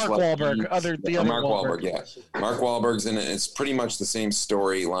very much Mark like Wahlberg. Mark Wahlberg, yeah. Mark Wahlberg's in it. It's pretty much the same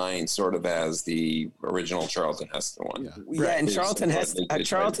storyline, sort of, as the original Charlton Heston one. Yeah, and Charlton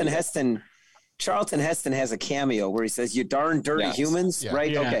Heston has a cameo where he says, "You darn dirty humans,"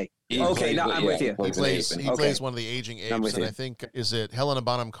 right? Yeah. Okay. Okay, now I'm with you. He plays one of the aging apes, and I think, is it Helena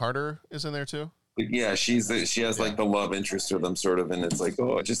Bonham Carter is in there too? Yeah, she has like the love interest of them, sort of, and it's like,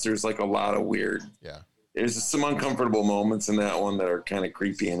 there's like a lot of weird. Yeah. There's some uncomfortable moments in that one that are kind of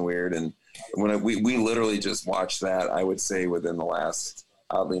creepy and weird, and when we literally just watched that, I would say within the last,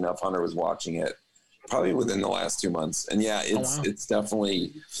 oddly enough, Hunter was watching it probably within the last 2 months, and yeah, it's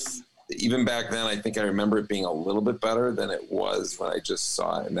definitely, even back then, I think I remember it being a little bit better than it was when I just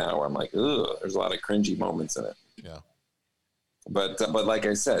saw it now, where I'm like, ugh, there's a lot of cringy moments in it. Yeah. But like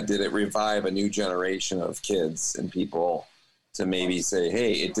I said, did it revive a new generation of kids and people to maybe say,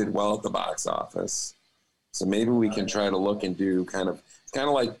 hey, it did well at the box office, so maybe we can try to look and do kind of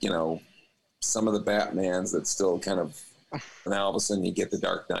like, some of the Batmans that still kind of, now all of a sudden you get the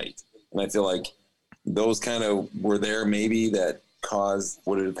Dark Knight. And I feel like those kind of were there maybe that caused,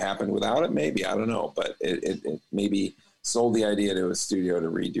 would it have happened without it? Maybe, I don't know. But it maybe sold the idea to a studio to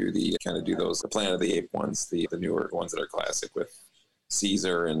redo the Planet of the Apes ones, the newer ones that are classic with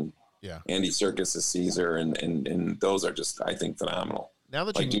Caesar and Andy Serkis as Caesar, and those are just, I think, phenomenal. Now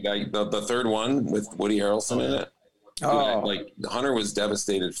that the third one with Woody Harrelson in it, like Hunter was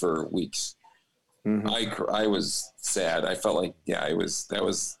devastated for weeks. Mm-hmm. I was sad. I felt like that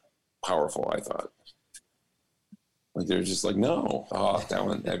was powerful. I thought, like, they're just like, no, that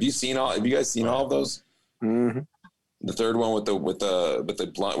one. Have you guys seen all of those? Mm-hmm. The third one with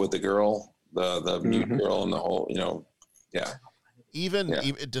the girl, the mute girl, and the whole, yeah. Even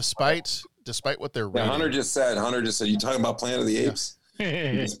despite what they're rating. Hunter just said, you talking about Planet of the Apes? He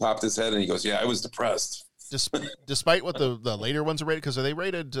just popped his head and he goes, yeah, I was depressed. Despite what the later ones are rated, because are they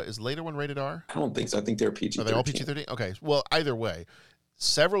rated? Is the later one rated R? I don't think so. I think they're PG-13. Are they all PG-13? Okay. Well, either way,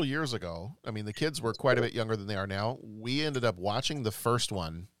 several years ago, I mean, the kids were quite a bit younger than they are now. We ended up watching the first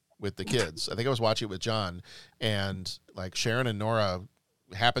one with the kids. I think I was watching it with John, and like Sharon and Nora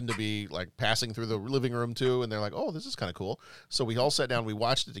happened to be like passing through the living room too, and they're like, oh, this is kind of cool. So we all sat down, we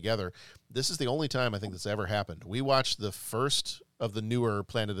watched it together. This is the only time I think that's ever happened. We watched the first of the newer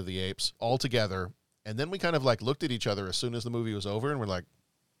Planet of the Apes all together, and then we kind of like looked at each other as soon as the movie was over, and we're like,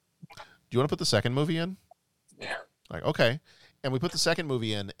 do you want to put the second movie in? Yeah. Like, okay. And we put the second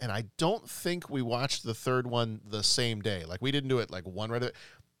movie in, and I don't think we watched the third one the same day. Like, we didn't do it like one right away.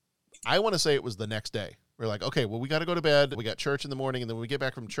 I want to say it was the next day. We're like, okay, well, we got to go to bed. We got church in the morning, and then when we get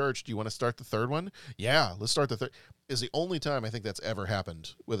back from church, do you want to start the third one? Yeah, let's start the third. Is the only time I think that's ever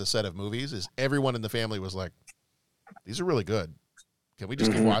happened with a set of movies, is everyone in the family was like, these are really good. Can we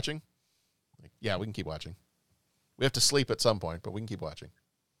just keep watching? Like, yeah, we can keep watching. We have to sleep at some point, but we can keep watching.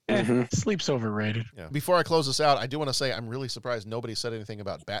 Sleep's overrated. Yeah. Before I close this out, I do want to say I'm really surprised nobody said anything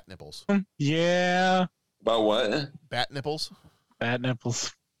about bat nipples. Yeah. About what? Bat nipples. Bat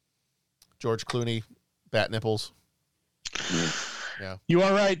nipples. George Clooney, bat nipples. Yeah. You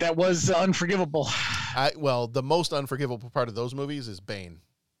are right. That was unforgivable. Well, the most unforgivable part of those movies is Bane.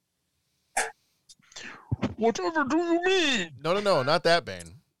 Whatever do you mean? No, not that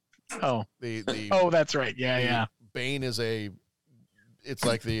Bane. Oh. The that's right. Yeah. Bane is it's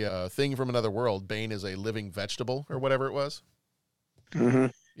like the thing from another world. Bane is a living vegetable or whatever it was. Mm-hmm.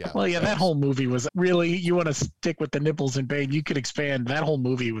 Yeah. Well, yeah, that whole movie was really, you want to stick with the nipples and Bane, you could expand. That whole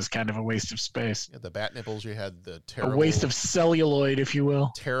movie was kind of a waste of space. Yeah, the bat nipples, you had the terrible... A waste of celluloid, if you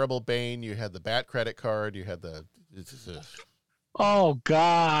will. Terrible Bane, you had the bat credit card, you had the... Oh,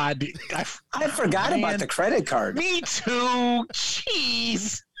 God. I forgot about the credit card. Me too.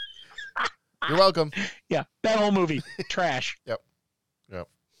 Jeez. You're welcome. Yeah, that whole movie. Trash. Yep.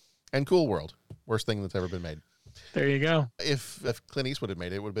 And Cool World. Worst thing that's ever been made. There you go. If Clint Eastwood had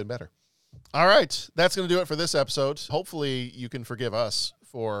made it, it would have been better. All right. That's going to do it for this episode. Hopefully you can forgive us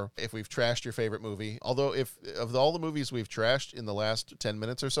for if we've trashed your favorite movie. Although if of all the movies we've trashed in the last 10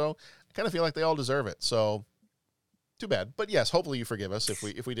 minutes or so, I kind of feel like they all deserve it. So too bad. But yes, hopefully you forgive us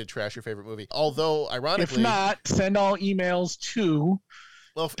if we did trash your favorite movie. Although ironically, if not, send all emails to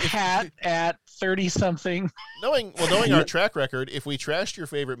Pat at 30-something. Knowing our track record, if we trashed your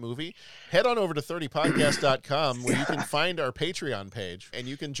favorite movie, head on over to 30podcast.com where you can find our Patreon page and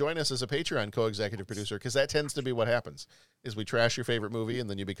you can join us as a Patreon co-executive producer, because that tends to be what happens is we trash your favorite movie and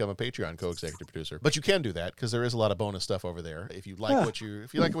then you become a Patreon co-executive producer. But you can do that because there is a lot of bonus stuff over there. If you like what you're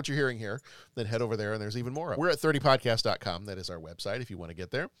hearing here, then head over there and there's even more. We're at 30podcast.com. That is our website if you want to get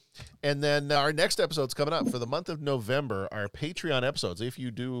there. And then our next episode's coming up for the month of November, our Patreon episodes. If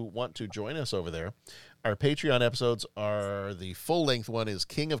you do want to join us over there, our Patreon episodes are, the full-length one is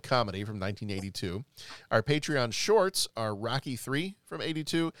King of Comedy from 1982. Our Patreon shorts are Rocky 3 from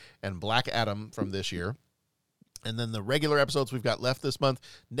 82 and Black Adam from this year. And then the regular episodes we've got left this month.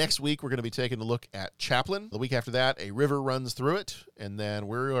 Next week, we're going to be taking a look at Chaplin. The week after that, A River Runs Through It. And then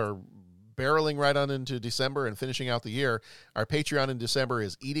we are barreling right on into December and finishing out the year. Our Patreon in December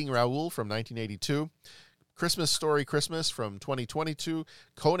is Eating Raoul from 1982. Christmas Story Christmas from 2022,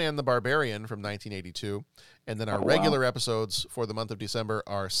 Conan the Barbarian from 1982, and then our regular episodes for the month of December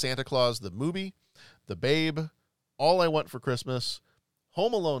are Santa Claus the Movie, The Babe, All I Want for Christmas,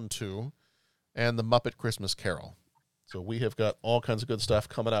 Home Alone 2, and The Muppet Christmas Carol. So we have got all kinds of good stuff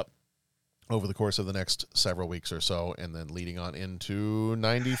coming up over the course of the next several weeks or so, and then leading on into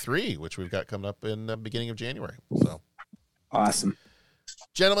 93, which we've got coming up in the beginning of January. So awesome.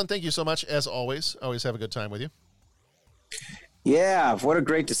 Gentlemen, thank you so much, as always. Always have a good time with you. Yeah, what a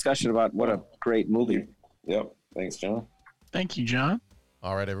great discussion about what a great movie. Yep. Thanks, John. Thank you, John.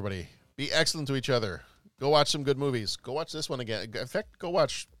 All right, everybody. Be excellent to each other. Go watch some good movies. Go watch this one again. In fact, go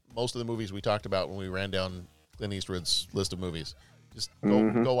watch most of the movies we talked about when we ran down Clint Eastwood's list of movies. Just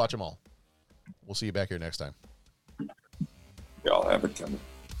go watch them all. We'll see you back here next time. Y'all have it coming.